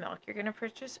purchase milk. You're going to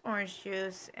purchase orange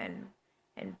juice and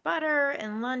butter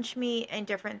and lunch meat and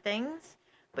different things.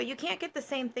 But you can't get the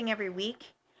same thing every week,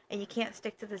 and you can't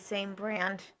stick to the same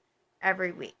brand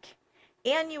every week.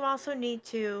 And you also need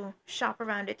to shop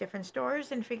around at different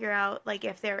stores and figure out, like,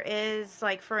 if there is,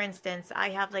 like, for instance, I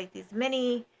have, like, these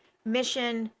mini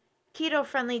Mission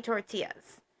keto-friendly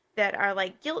tortillas that are,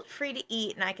 like, guilt-free to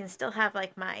eat, and I can still have,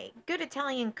 like, my good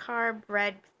Italian carb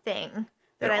bread thing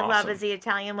that I love as the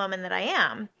Italian woman that I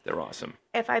am. They're awesome.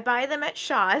 If I buy them at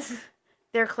Shaw's,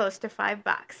 they're close to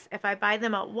 $5. If I buy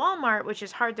them at Walmart, which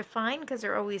is hard to find because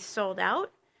they're always sold out,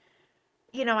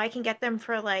 I can get them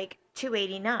for, like,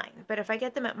 $2.89. But if I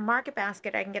get them at Market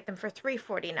Basket, I can get them for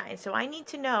 $3.49. So I need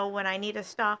to know when I need to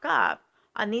stock up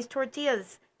on these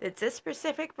tortillas that's this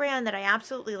specific brand that I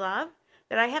absolutely love,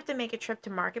 that I have to make a trip to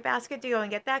Market Basket to go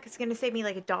and get that, because it's going to save me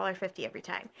like $1.50 every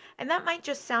time. And that might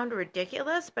just sound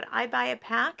ridiculous, but I buy a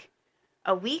pack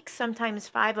a week, sometimes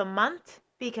 5 a month,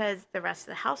 because the rest of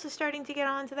the house is starting to get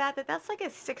onto that's like a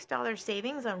 $6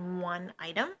 savings on one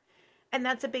item. And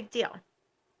that's a big deal.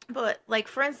 But, like,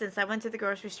 for instance, I went to the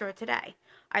grocery store today.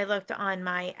 I looked on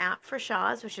my app for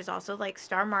Shaw's, which is also like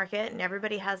Star Market, and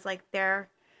everybody has, like, their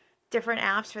different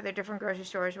apps for their different grocery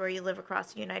stores where you live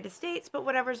across the United States, but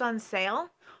whatever's on sale.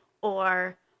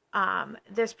 Or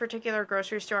this particular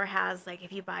grocery store has, like,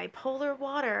 if you buy Polar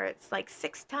water, it's like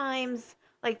 6 times,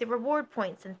 like, the reward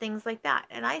points and things like that.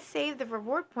 And I save the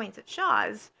reward points at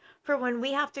Shaw's for when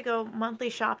we have to go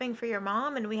monthly shopping for your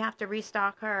mom and we have to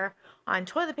restock her on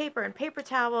toilet paper and paper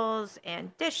towels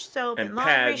and dish soap and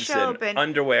laundry soap and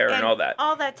underwear and all that.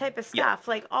 All that type of stuff.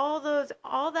 Yeah. Like, all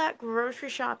that grocery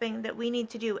shopping that we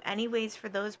need to do anyways for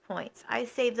those points. I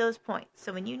save those points.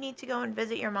 So when you need to go and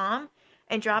visit your mom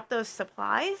and drop those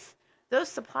supplies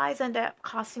end up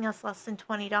costing us less than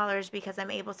 $20 because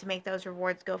I'm able to make those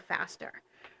rewards go faster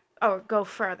or go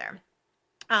further.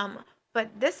 But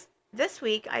this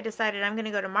week, I decided I'm going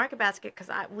to go to Market Basket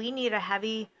because we need a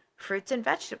heavy fruits and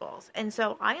vegetables. And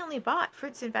so I only bought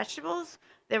fruits and vegetables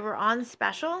that were on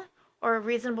special or a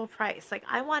reasonable price. Like,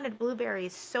 I wanted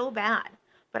blueberries so bad.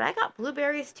 But I got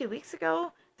blueberries 2 weeks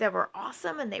ago that were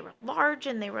awesome, and they were large,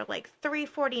 and they were like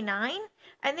 $3.49,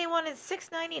 and they wanted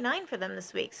 $6.99 for them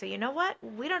this week. So you know what?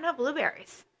 We don't have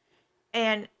blueberries,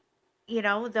 and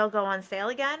they'll go on sale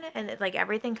again, and like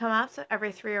everything come up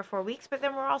every 3 or 4 weeks. But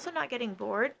then we're also not getting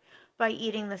bored by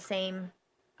eating the same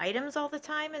items all the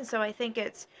time. And so I think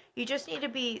you just need to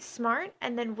be smart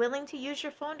and then willing to use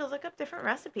your phone to look up different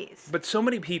recipes. But so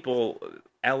many people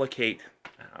allocate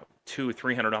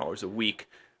 $200-$300 a week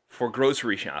for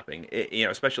grocery shopping,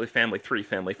 especially family 3,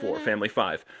 family 4, family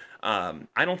 5. I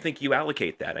don't think you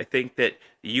allocate that. I think that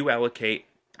you allocate...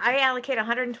 I allocate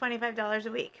 $125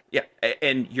 a week. Yeah,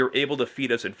 and you're able to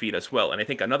feed us and feed us well. And I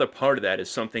think another part of that is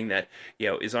something that,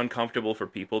 is uncomfortable for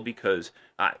people, because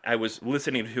I was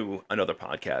listening to another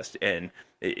podcast, and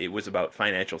it was about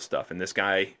financial stuff. And this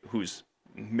guy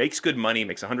makes good money,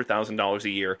 makes $100,000 a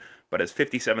year, but has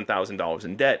 $57,000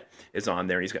 in debt, is on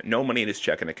there. He's got no money in his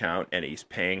checking account, and he's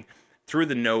paying through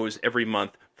the nose every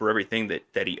month for everything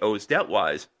that he owes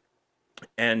debt-wise.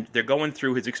 And they're going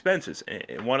through his expenses.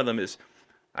 And one of them is,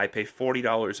 I pay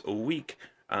 $40 a week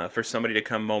for somebody to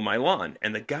come mow my lawn.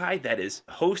 And the guy that is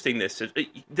hosting this says,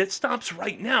 that stops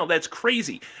right now. That's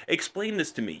crazy. Explain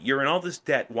this to me. You're in all this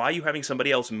debt. Why are you having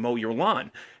somebody else mow your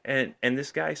lawn? And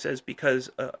this guy says, because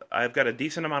I've got a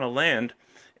decent amount of land,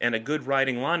 and a good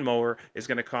riding lawnmower is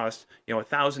going to cost,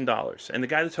 $1,000. And the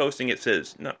guy that's hosting it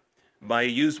says, no, buy a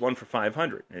used one for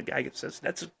 $500. And the guy says,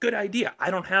 that's a good idea.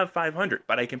 I don't have $500,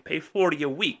 but I can pay $40 a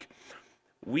week.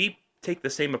 We take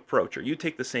the same approach, or you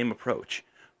take the same approach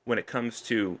when it comes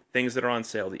to things that are on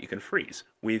sale that you can freeze.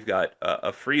 We've got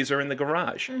a freezer in the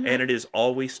garage, and it is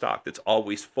always stocked. It's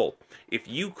always full. If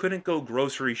you couldn't go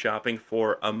grocery shopping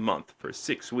for a month, for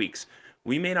 6 weeks,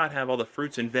 we may not have all the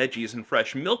fruits and veggies and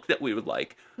fresh milk that we would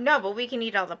like. No, but we can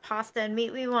eat all the pasta and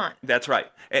meat we want. That's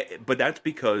right. But that's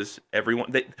because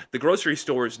the grocery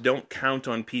stores don't count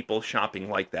on people shopping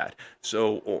like that.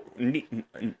 So,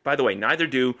 by the way, neither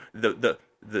do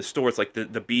the stores like the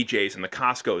BJ's and the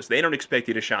Costco's. They don't expect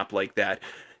you to shop like that.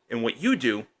 And what you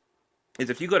do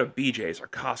is, if you go to BJ's or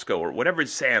Costco or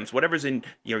whatever's Sam's, whatever's in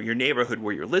your neighborhood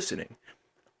where you're listening,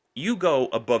 you go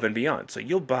above and beyond. So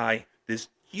you'll buy this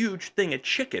huge thing of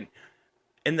chicken.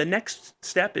 And the next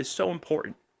step is so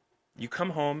important. You come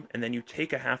home, and then you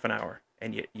take a half an hour,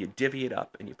 and you divvy it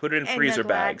up, and you put it in freezer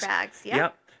bags.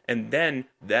 Yep. And then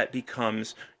that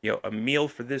becomes a meal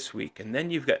for this week. And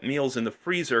then you've got meals in the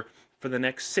freezer for the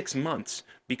next 6 months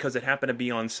because it happened to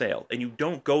be on sale. And you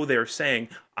don't go there saying,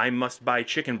 I must buy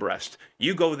chicken breast.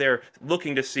 You go there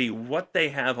looking to see what they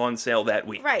have on sale that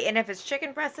week. Right, and if it's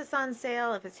chicken breast that's on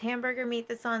sale, if it's hamburger meat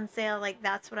that's on sale, like,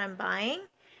 that's what I'm buying.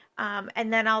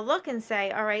 And then I'll look and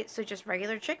say, all right, so just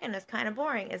regular chicken is kind of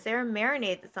boring. Is there a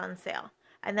marinade that's on sale?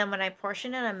 And then when I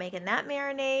portion it, I'm making that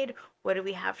marinade. What do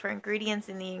we have for ingredients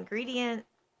in the ingredient?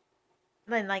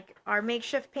 Then, like, our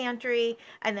makeshift pantry,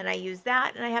 and then I use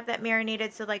that, and I have that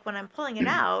marinated. So, like, when I'm pulling it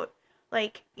out,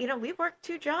 like, we work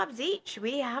 2 jobs each.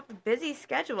 We have a busy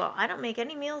schedule. I don't make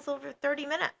any meals over 30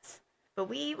 minutes, but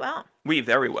we eat well. We eat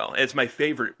very well. It's my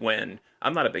favorite when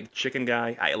I'm not a big chicken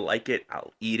guy. I like it.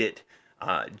 I'll eat it.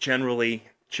 Generally,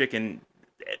 chicken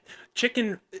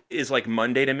is like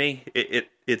Monday to me.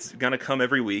 It's gonna come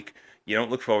every week. You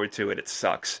don't look forward to it. It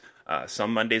sucks.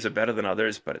 Some Mondays are better than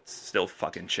others, but it's still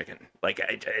fucking chicken. Like,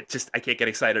 I can't get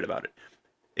excited about it.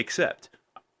 Except,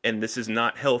 and this is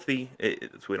not healthy,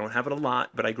 we don't have it a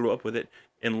lot, but I grew up with it,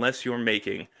 unless you're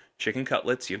making chicken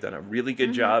cutlets. You've done a really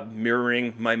good job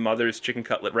mirroring my mother's chicken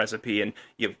cutlet recipe, and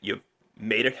you've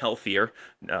made it healthier.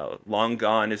 Long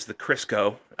gone is the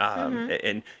Crisco,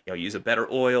 and use a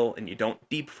better oil, and you don't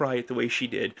deep fry it the way she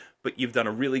did, but you've done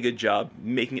a really good job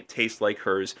making it taste like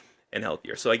hers and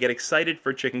healthier. So I get excited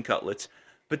for chicken cutlets,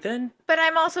 but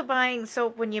I'm also buying, so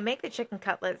when you make the chicken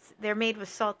cutlets, they're made with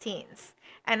saltines,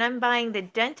 and I'm buying the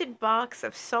dented box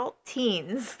of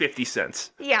saltines. 50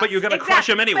 cents. Yeah. But you're going to crush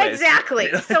them anyways.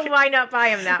 Exactly. So why not buy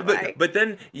them that way? But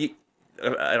then,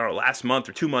 I don't know, last month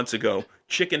or 2 months ago,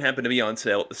 chicken happened to be on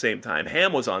sale at the same time.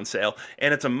 Ham was on sale,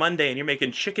 and it's a Monday, and you're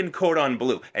making chicken cordon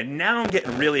bleu. And now I'm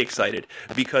getting really excited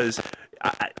because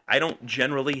I don't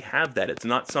generally have that. It's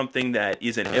not something that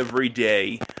is an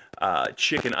everyday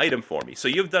chicken item for me. So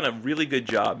you've done a really good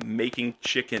job making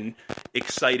chicken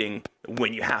exciting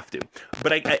when you have to.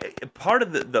 But part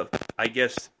of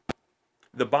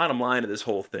the bottom line of this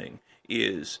whole thing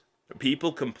is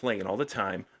people complain all the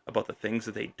time about the things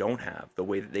that they don't have, the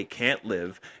way that they can't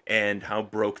live, and how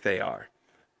broke they are.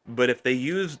 But if they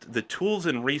used the tools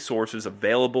and resources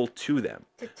available to them,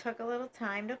 it took a little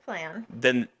time to plan,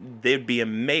 then they'd be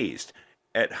amazed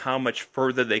at how much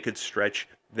further they could stretch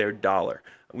their dollar.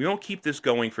 We won't keep this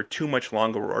going for too much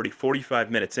longer. We're already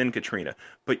 45 minutes in, Katrina.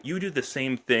 But you do the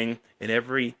same thing in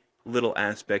every little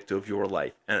aspect of your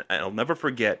life. And I'll never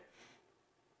forget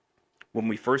when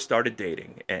we first started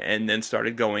dating and then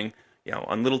started going,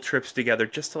 on little trips together,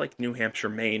 just to like New Hampshire,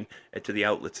 Maine, and to the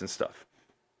outlets and stuff.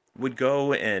 Would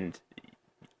go and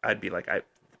I'd be like,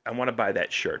 I want to buy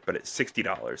that shirt, but it's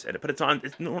 $60.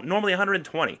 It's normally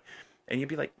 $120. And you'd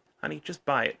be like, honey, just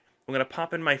buy it. I'm going to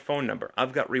pop in my phone number.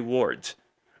 I've got rewards.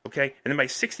 Okay? And then my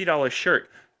 $60 shirt,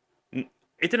 it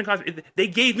didn't cost, they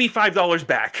gave me $5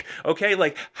 back. Okay?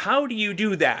 Like, how do you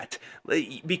do that?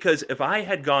 Because if I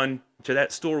had gone to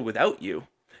that store without you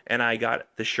and I got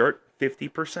the shirt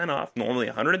 50% off, normally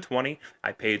 $120,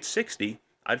 I paid $60,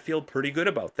 I'd feel pretty good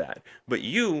about that. But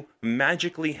you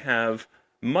magically have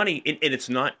money, and it's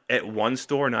not at one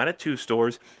store, not at two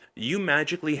stores. You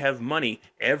magically have money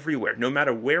everywhere, no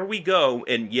matter where we go.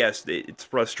 And yes, it's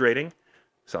frustrating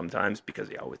sometimes because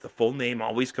the full name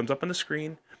always comes up on the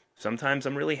screen. Sometimes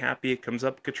I'm really happy it comes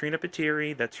up Katrina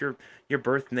Patiri. That's your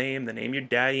birth name, the name your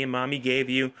daddy and mommy gave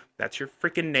you. That's your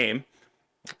freaking name.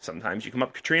 Sometimes you come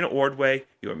up Katrina Ordway.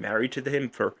 You were married to him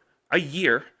for a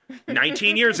year,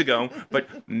 19 years ago, but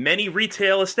many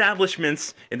retail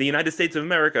establishments in the United States of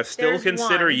America still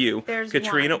consider you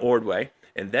Katrina Ordway.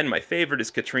 And then my favorite is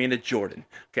Katrina Jordan.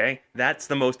 Okay? That's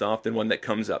the most often one that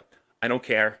comes up. I don't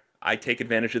care. I take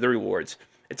advantage of the rewards.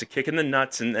 It's a kick in the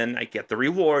nuts, and then I get the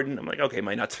reward, and I'm like, okay,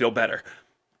 my nuts feel better.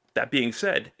 That being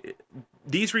said,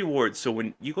 these rewards, so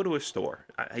when you go to a store,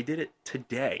 I did it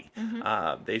today.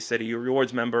 Mm-hmm. They said, are you a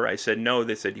rewards member? I said, no.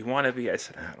 They said, you want to be? I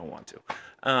said, I don't want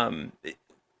to.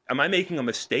 Am I making a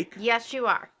mistake? Yes, you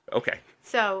are. Okay.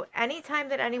 So anytime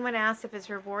that anyone asks if it's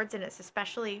rewards, and it's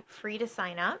especially free to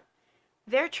sign up,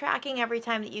 they're tracking every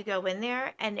time that you go in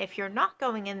there. And if you're not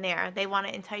going in there, they want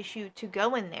to entice you to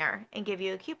go in there and give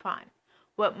you a coupon.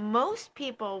 What most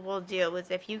people will do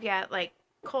is if you get, like,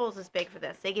 Kohl's is big for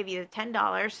this. They give you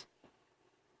 $10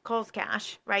 Kohl's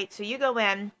cash, right? So you go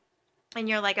in and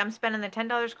you're like, I'm spending the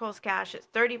 $10 Kohl's cash. It's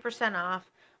 30%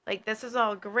 off. Like, this is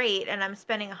all great. And I'm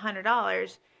spending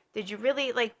 $100. Did you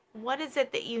really, like, what is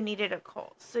it that you needed at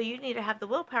Kohl's? So you need to have the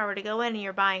willpower to go in and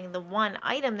you're buying the one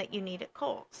item that you need at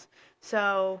Kohl's.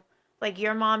 So, like,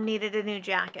 your mom needed a new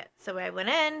jacket. So I went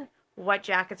in, what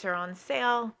jackets are on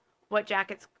sale? What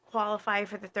jackets qualify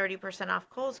for the 30% off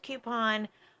Kohl's coupon?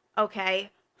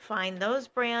 Okay, find those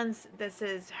brands. This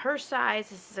is her size.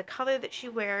 This is a color that she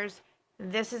wears.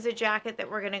 This is a jacket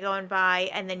that we're going to go and buy,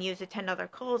 and then use a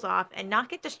 $10 Kohl's off and not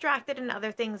get distracted in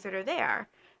other things that are there.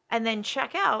 And then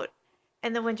check out,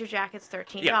 and the winter jacket's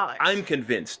 $13. Yeah, I'm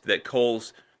convinced that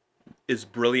Kohl's is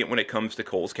brilliant when it comes to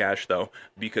Kohl's Cash, though,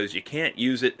 because you can't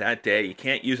use it that day. You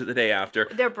can't use it the day after.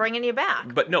 They're bringing you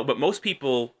back. But most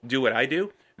people do what I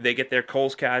do. They get their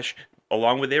Kohl's Cash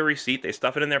along with their receipt. They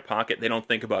stuff it in their pocket. They don't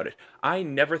think about it. I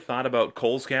never thought about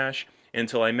Kohl's Cash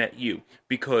until I met you,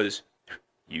 because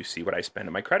you see what I spend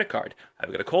on my credit card.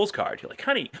 I've got a Kohl's card. You're like,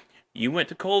 honey, you went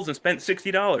to Kohl's and spent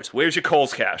 $60. Where's your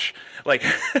Kohl's Cash? Like,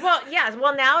 well, yes.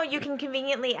 Well, now you can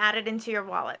conveniently add it into your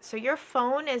wallet. So your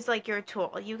phone is like your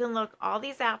tool. You can look all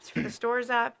these apps for the stores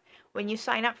up. When you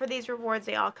sign up for these rewards,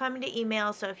 they all come into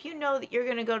email. So if you know that you're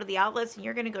going to go to the outlets and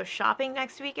you're going to go shopping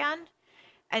next weekend,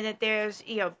 and that there's,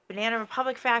 Banana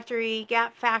Republic Factory,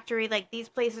 Gap Factory, like, these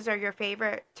places are your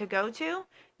favorite to go to,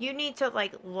 you need to,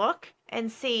 like, look and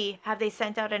see, have they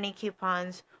sent out any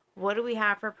coupons? What do we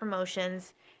have for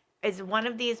promotions? Is one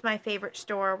of these my favorite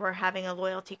store where having a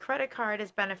loyalty credit card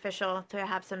is beneficial to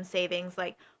have some savings?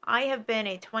 Like, I have been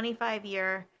a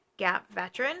 25-year Gap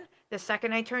veteran. The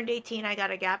second I turned 18, I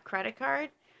got a Gap credit card.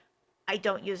 I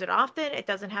don't use it often. It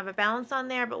doesn't have a balance on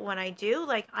there. But when I do,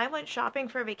 like, I went shopping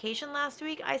for a vacation last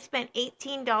week. I spent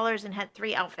 $18 and had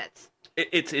 3 outfits.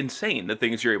 It's insane, the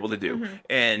things you're able to do. Mm-hmm.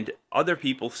 And other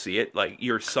people see it. Like,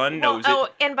 your son knows it. Oh,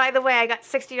 and by the way, I got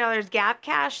 $60 Gap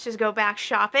cash to go back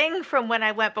shopping from when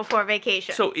I went before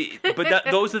vacation. So,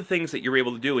 those are the things that you're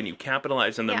able to do, and you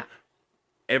capitalize on them. Yeah.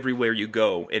 Everywhere you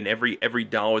go, and every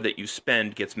dollar that you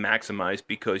spend gets maximized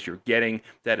because you're getting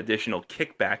that additional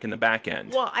kickback in the back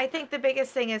end. Well, I think the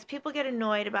biggest thing is people get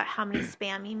annoyed about how many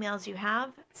spam emails you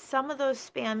have. Some of those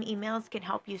spam emails can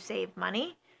help you save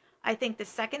money. I think the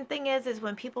second thing is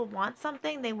when people want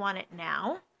something, they want it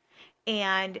now.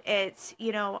 And it's,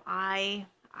 I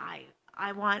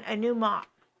want a new mop.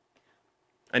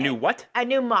 A new what? A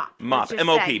new mop. Mop.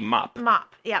 M-O-P. Mop.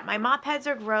 Mop. Yeah, my mop heads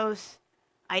are gross.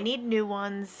 I need new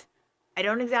ones. I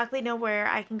don't exactly know where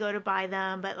I can go to buy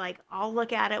them, but, like, I'll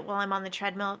look at it while I'm on the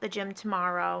treadmill at the gym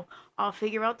tomorrow. I'll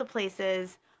figure out the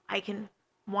places. I can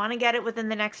want to get it within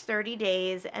the next 30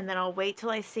 days, and then I'll wait till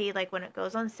I see, like, when it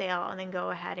goes on sale, and then go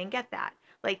ahead and get that.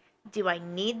 Like, Do I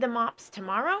need the mops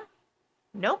tomorrow?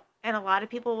 Nope. And a lot of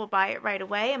people will buy it right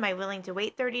away. Am I willing to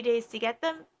wait 30 days to get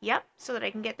them? Yep, so that I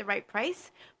can get the right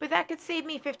price. But that could save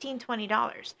me $15,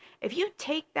 $20. If you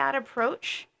take that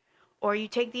approach, or you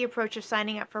take the approach of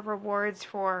signing up for rewards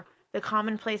for the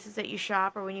common places that you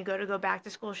shop, or when you go back to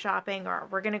school shopping, or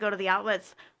we're going to go to the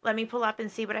outlets, let me pull up and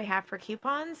see what I have for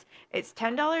coupons. It's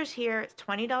 $10 here, it's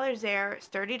 $20 there, it's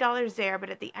 $30 there, but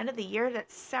at the end of the year,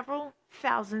 that's several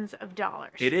thousands of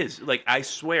dollars. It is. Like, I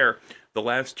swear, the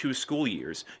last 2 school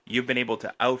years, you've been able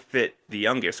to outfit the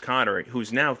youngest, Connor,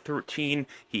 who's now 13.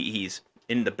 He's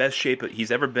in the best shape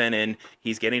he's ever been in.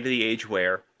 He's getting to the age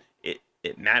where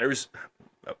it matters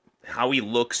how he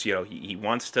looks. You know, he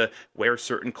wants to wear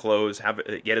certain clothes,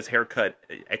 get his hair cut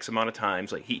X amount of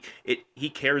times. Like, he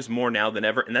cares more now than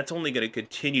ever, and that's only going to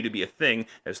continue to be a thing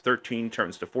as 13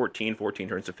 turns to 14, 14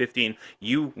 turns to 15.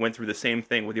 You went through the same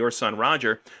thing with your son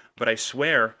Roger, but I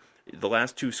swear the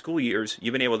last 2 school years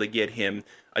you've been able to get him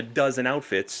a dozen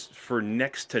outfits for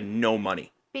next to no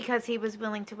money. Because he was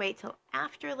willing to wait till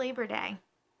after Labor Day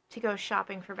to go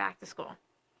shopping for back to school.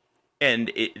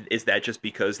 And is that just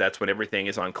because that's when everything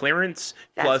is on clearance,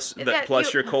 plus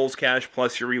your Kohl's Cash,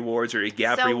 plus your rewards or your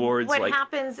Gap rewards? What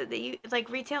happens is that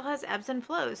retail has ebbs and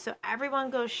flows. So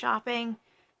everyone goes shopping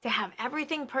to have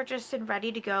everything purchased and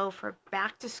ready to go for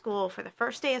back to school for the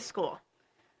first day of school.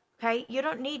 Okay, you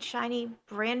don't need shiny,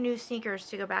 brand new sneakers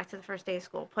to go back to the first day of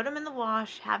school. Put them in the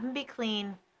wash, have them be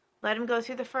clean, let them go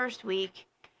through the first week,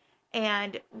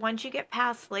 and once you get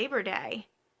past Labor Day,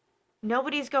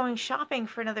 nobody's going shopping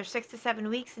for another 6 to 7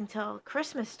 weeks until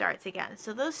Christmas starts again.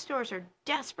 So those stores are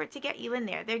desperate to get you in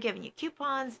there. They're giving you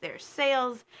coupons, there's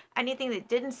sales. Anything that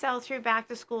didn't sell through back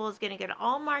to school is going to get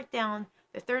all marked down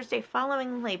the Thursday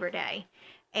following Labor Day.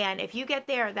 And if you get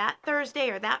there that Thursday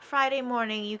or that Friday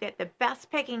morning, you get the best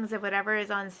pickings of whatever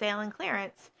is on sale and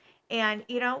clearance. And,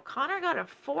 Connor got a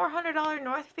 $400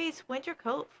 North Face winter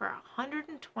coat for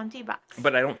 $120.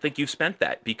 But I don't think you spent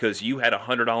that because you had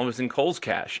 $100 in Kohl's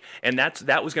Cash. And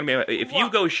that was going to be... If you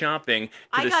go shopping...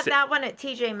 I got that one at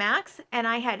TJ Maxx, and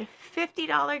I had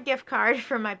 $50 gift card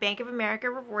from my Bank of America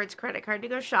Rewards credit card to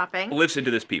go shopping. Listen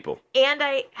to this, people. And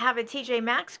I have a TJ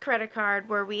Maxx credit card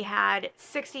where we had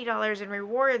 $60 in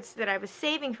rewards that I was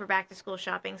saving for back-to-school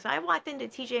shopping. So I walked into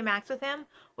TJ Maxx with him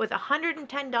with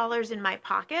 $110 in my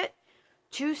pocket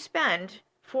to spend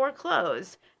for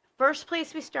clothes. First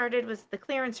place we started was the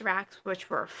clearance racks, which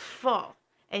were full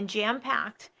and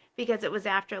jam-packed because it was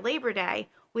after Labor Day.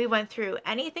 We went through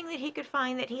anything that he could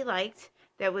find that he liked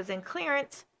that was in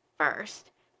clearance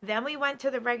first. Then we went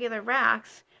to the regular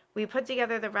racks. We put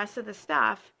together the rest of the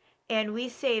stuff, and we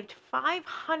saved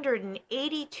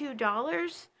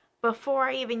 $582 before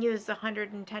I even used the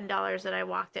 $110 that I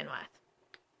walked in with.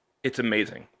 It's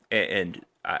amazing. And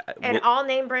all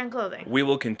name brand clothing. We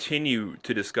will continue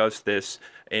to discuss this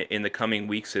in the coming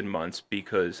weeks and months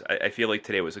because I feel like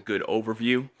today was a good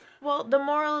overview. Well, the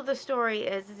moral of the story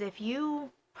is if you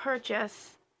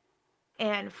purchase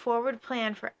and forward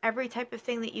plan for every type of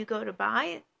thing that you go to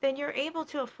buy, then you're able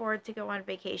to afford to go on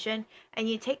vacation. And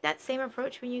you take that same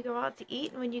approach when you go out to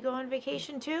eat and when you go on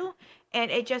vacation too.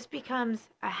 And it just becomes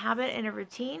a habit and a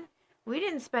routine. We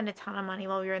didn't spend a ton of money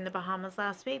while we were in the Bahamas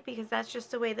last week because that's just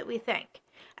the way that we think.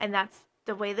 And that's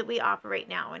the way that we operate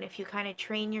now. And if you kind of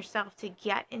train yourself to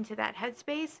get into that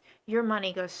headspace, your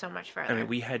money goes so much further. I mean,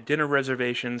 we had dinner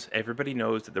reservations. Everybody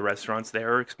knows that the restaurants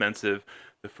there are expensive.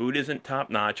 The food isn't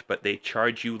top-notch, but they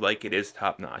charge you like it is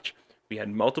top-notch. We had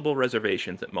multiple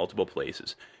reservations at multiple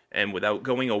places. And without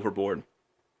going overboard,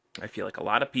 I feel like a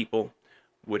lot of people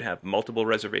would have multiple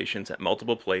reservations at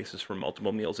multiple places for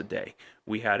multiple meals a day.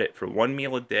 We had it for one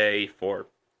meal a day for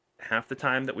half the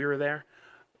time that we were there.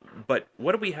 But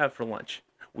what did we have for lunch?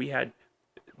 We had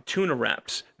tuna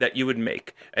wraps that you would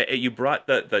make. You brought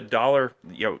the dollar,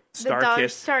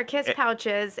 Star Kiss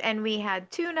pouches, and we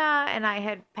had tuna, and I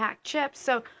had packed chips.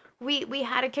 So we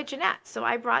had a kitchenette. So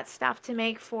I brought stuff to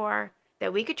make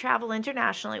that we could travel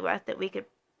internationally with, that we could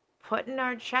put in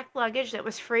our checked luggage that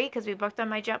was free because we booked on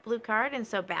my JetBlue card, and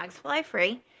so bags fly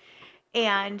free.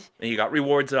 And you got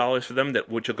rewards dollars for them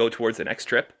which will go towards the next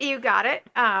trip. You got it.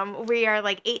 We are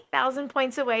like 8,000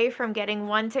 points away from getting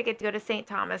one ticket to go to St.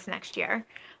 Thomas next year.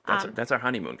 That's our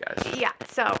honeymoon, guys. Yeah,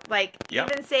 so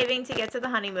even saving to get to the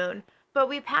honeymoon. But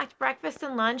we packed breakfast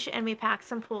and lunch, and we packed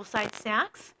some poolside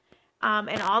snacks.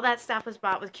 And all that stuff was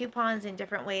bought with coupons in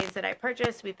different ways that I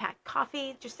purchased. We packed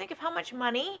coffee. Just think of how much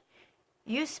money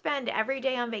you spend every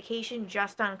day on vacation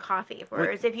just on coffee.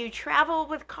 Whereas if you travel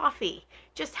with coffee,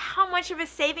 just how much of a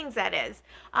savings that is.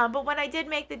 But when I did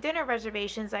make the dinner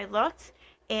reservations, I looked,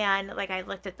 And like I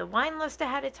looked at the wine list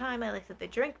ahead of time, I looked at the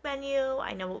drink menu,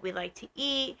 I know what we like to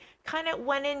eat, kind of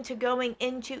went into going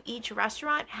into each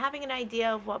restaurant, having an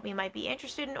idea of what we might be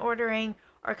interested in ordering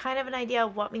or kind of an idea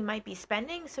of what we might be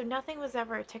spending. So nothing was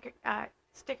ever a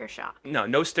sticker shock.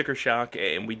 No sticker shock,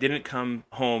 and we didn't come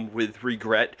home with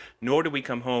regret, nor did we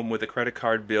come home with a credit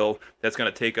card bill that's going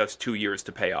to take us 2 years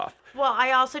to pay off. Well,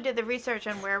 I also did the research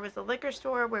on where was the liquor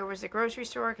store, where was the grocery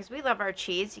store, because we love our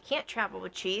cheese. You can't travel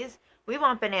with cheese. We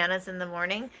want bananas in the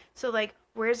morning. So, like,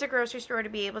 where's the grocery store to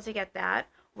be able to get that?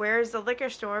 Where's the liquor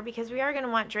store? Because we are going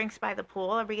to want drinks by the pool.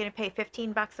 Are we going to pay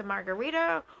 $15 a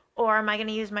margarita? Or am I going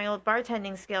to use my old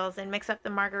bartending skills and mix up the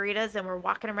margaritas and we're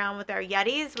walking around with our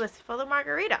Yetis with full of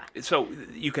margarita? So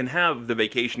you can have the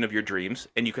vacation of your dreams,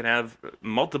 and you can have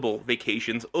multiple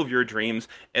vacations of your dreams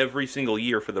every single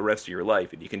year for the rest of your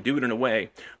life. And you can do it in a way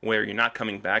where you're not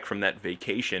coming back from that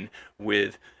vacation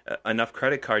with enough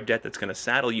credit card debt that's going to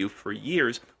saddle you for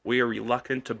years, where you're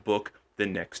reluctant to book the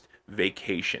next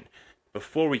vacation.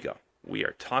 Before we go, we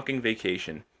are talking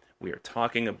vacation. We are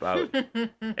talking about,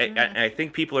 I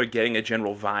think people are getting a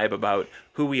general vibe about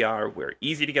who we are. We're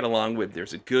easy to get along with.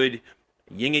 There's a good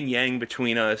yin and yang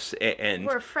between us. And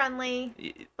we're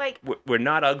friendly. Like, we're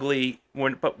not ugly,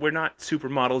 but we're not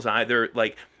supermodels either.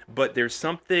 Like, but there's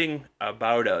something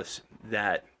about us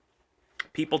that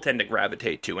people tend to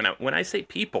gravitate to. And when I say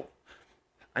people,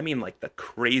 I mean like the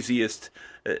craziest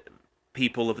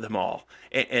people of them all.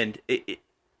 And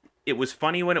it was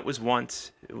funny when it was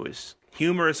once. It was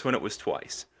humorous when it was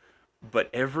twice. But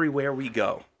everywhere we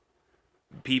go,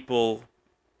 people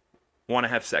want to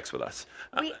have sex with us.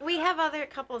 We have other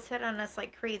couples hit on us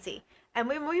like crazy. And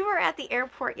when we were at the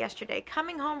airport yesterday,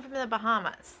 coming home from the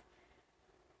Bahamas,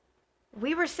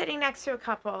 we were sitting next to a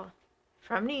couple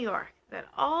from New York that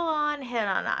all on hit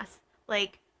on us.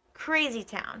 Like, crazy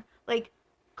town. Like,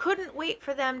 couldn't wait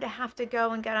for them to have to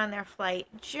go and get on their flight.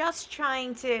 Just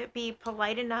trying to be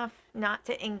polite enough not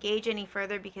to engage any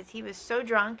further because he was so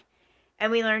drunk.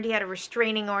 And we learned he had a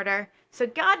restraining order. So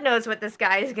God knows what this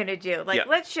guy is going to do. Like,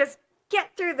 Let's just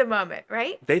get through the moment,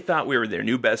 right? They thought we were their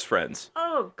new best friends.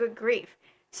 Oh, good grief.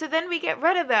 So then we get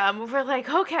rid of them. We're like,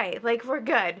 okay, like, we're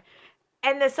good.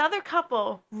 And this other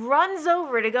couple runs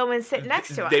over to go and sit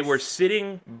next to us. They were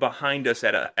sitting behind us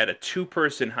at a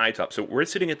two-person high top. So we're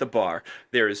sitting at the bar.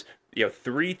 There's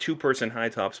 3 two-person high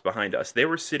tops behind us. They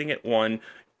were sitting at one,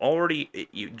 already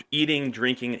eating,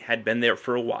 drinking, had been there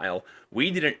for a while. We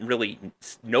didn't really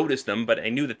notice them, but I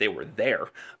knew that they were there.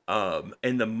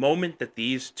 And the moment that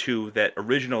these two that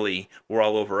originally were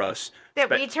all over us...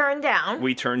 we turned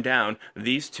down.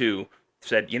 These two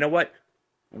said, you know what?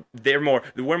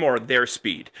 We're more their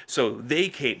speed. So they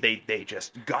came, they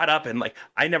just got up and like,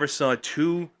 I never saw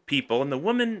two people, and the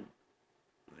woman,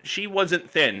 she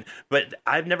wasn't thin, but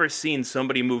I've never seen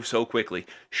somebody move so quickly.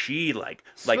 She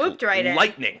swooped right in.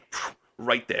 Lightning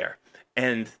right there.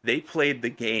 And they played the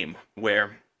game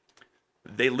where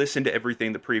they listened to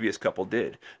everything the previous couple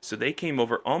did. So they came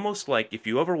over almost like if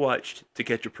you ever watched To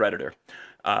Catch a Predator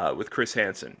with Chris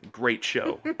Hansen. Great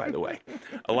show, by the way.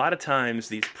 A lot of times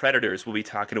these predators will be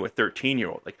talking to a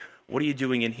 13-year-old. Like, what are you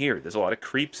doing in here? There's a lot of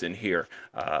creeps in here.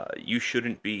 You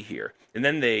shouldn't be here. And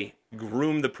then they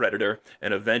groom the predator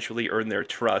and eventually earn their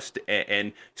trust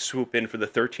and swoop in for the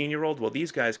 13-year-old. Well,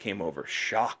 these guys came over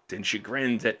shocked and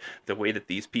chagrined at the way that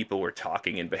these people were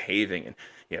talking and behaving. And,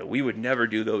 we would never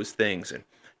do those things. And,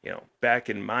 back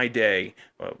in my day,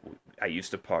 I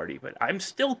used to party, but I'm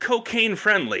still cocaine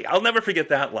friendly. I'll never forget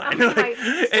that line. Oh, right.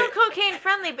 Still cocaine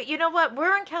friendly, but you know what?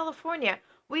 We're in California.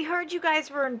 We heard you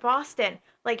guys were in Boston.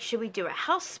 Like, should we do a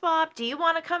house swap? Do you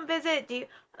want to come visit?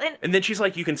 And then she's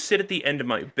like, you can sit at the end of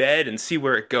my bed and see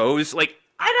where it goes. Like,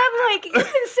 and I'm like,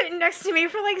 you've been sitting next to me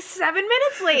for like 7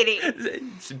 minutes, lady.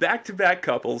 It's back-to-back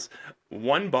couples,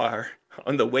 one bar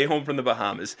on the way home from the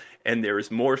Bahamas, and there is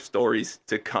more stories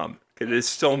to come. There's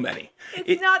so many.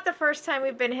 It's not the first time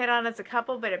we've been hit on as a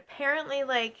couple, but apparently,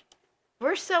 like,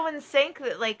 we're so in sync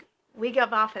that, like, we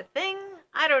give off a thing.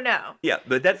 I don't know. Yeah,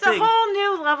 but that it's a whole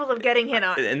new level of getting hit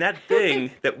on. And that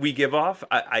thing that we give off,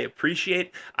 I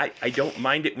appreciate. I don't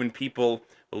mind it when people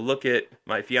look at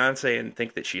my fiance and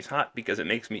think that she's hot because it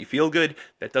makes me feel good.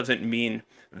 That doesn't mean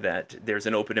that there's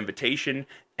an open invitation.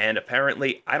 And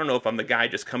apparently, I don't know if I'm the guy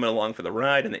just coming along for the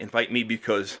ride and they invite me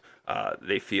because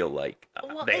they feel like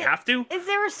they have to. Is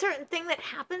there a certain thing that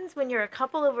happens when you're a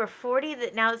couple over 40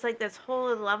 that now it's like this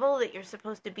whole level that you're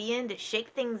supposed to be in to shake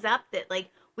things up that, like,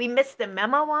 we missed the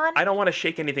memo on? I don't want to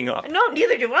shake anything up. No,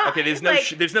 neither do I. Okay, there's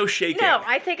no shaking. No,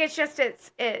 I think it's just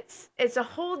it's a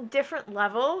whole different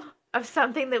level of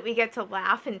something that we get to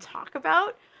laugh and talk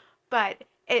about. But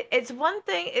It's one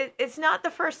thing. It's not the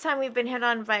first time we've been hit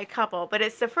on by a couple, but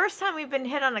it's the first time we've been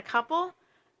hit on a couple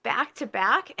back to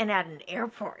back and at an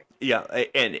airport. Yeah,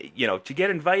 and to get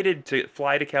invited to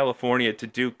fly to California to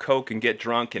do coke and get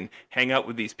drunk and hang out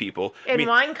with these people In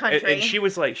wine country. And she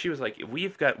was like,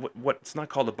 we've got what it's not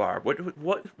called a bar.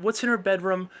 What's in her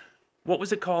bedroom? What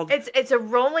was it called? It's a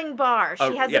rolling bar.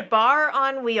 She has a bar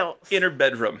on wheels. In her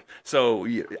bedroom. So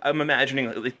I'm imagining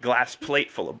a glass plate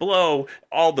full of blow,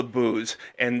 all the booze,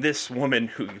 and this woman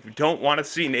who you don't want to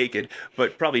see naked,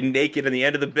 but probably naked in the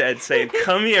end of the bed saying,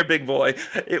 "Come here, big boy."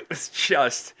 It was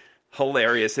just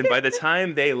hilarious. And by the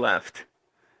time they left,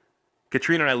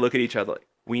 Katrina and I look at each other like,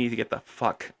 we need to get the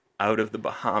fuck out of the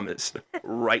Bahamas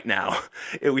right now.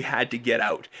 We had to get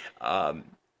out.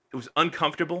 It was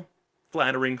uncomfortable,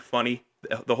 flattering, funny,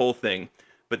 the whole thing.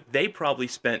 But they probably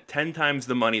spent 10 times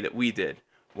the money that we did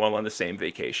while on the same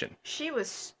vacation. She was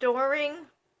storing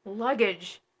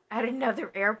luggage at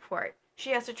another airport.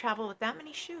 She has to travel with that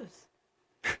many shoes.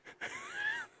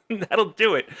 That'll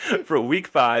do it for week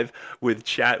 5 with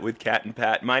Chat with Cat and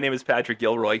Pat. My name is Patrick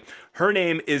Gilroy. Her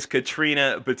name is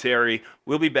Katrina Bateri.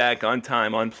 We'll be back on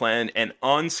time, on plan, and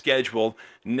on schedule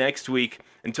next week.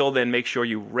 Until then, make sure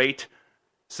you rate,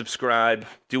 subscribe,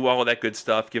 do all of that good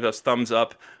stuff. Give us thumbs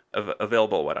up.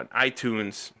 Available on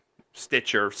iTunes,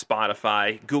 Stitcher,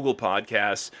 Spotify, Google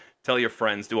Podcasts. Tell your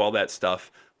friends, do all that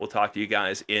stuff. We'll talk to you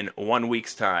guys in 1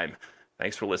 week's time.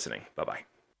 Thanks for listening. Bye-bye.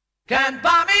 Can't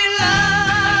buy me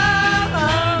love,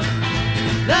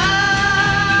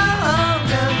 love,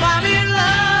 can't buy me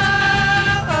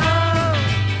love.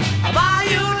 I'll buy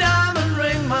you a diamond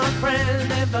ring, my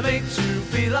friend, if it makes you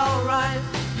feel alright.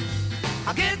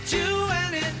 I'll get you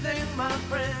anything, my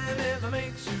friend, if it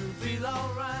makes you feel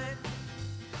alright.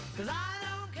 'Cause I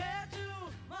don't care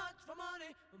too much for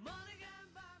money.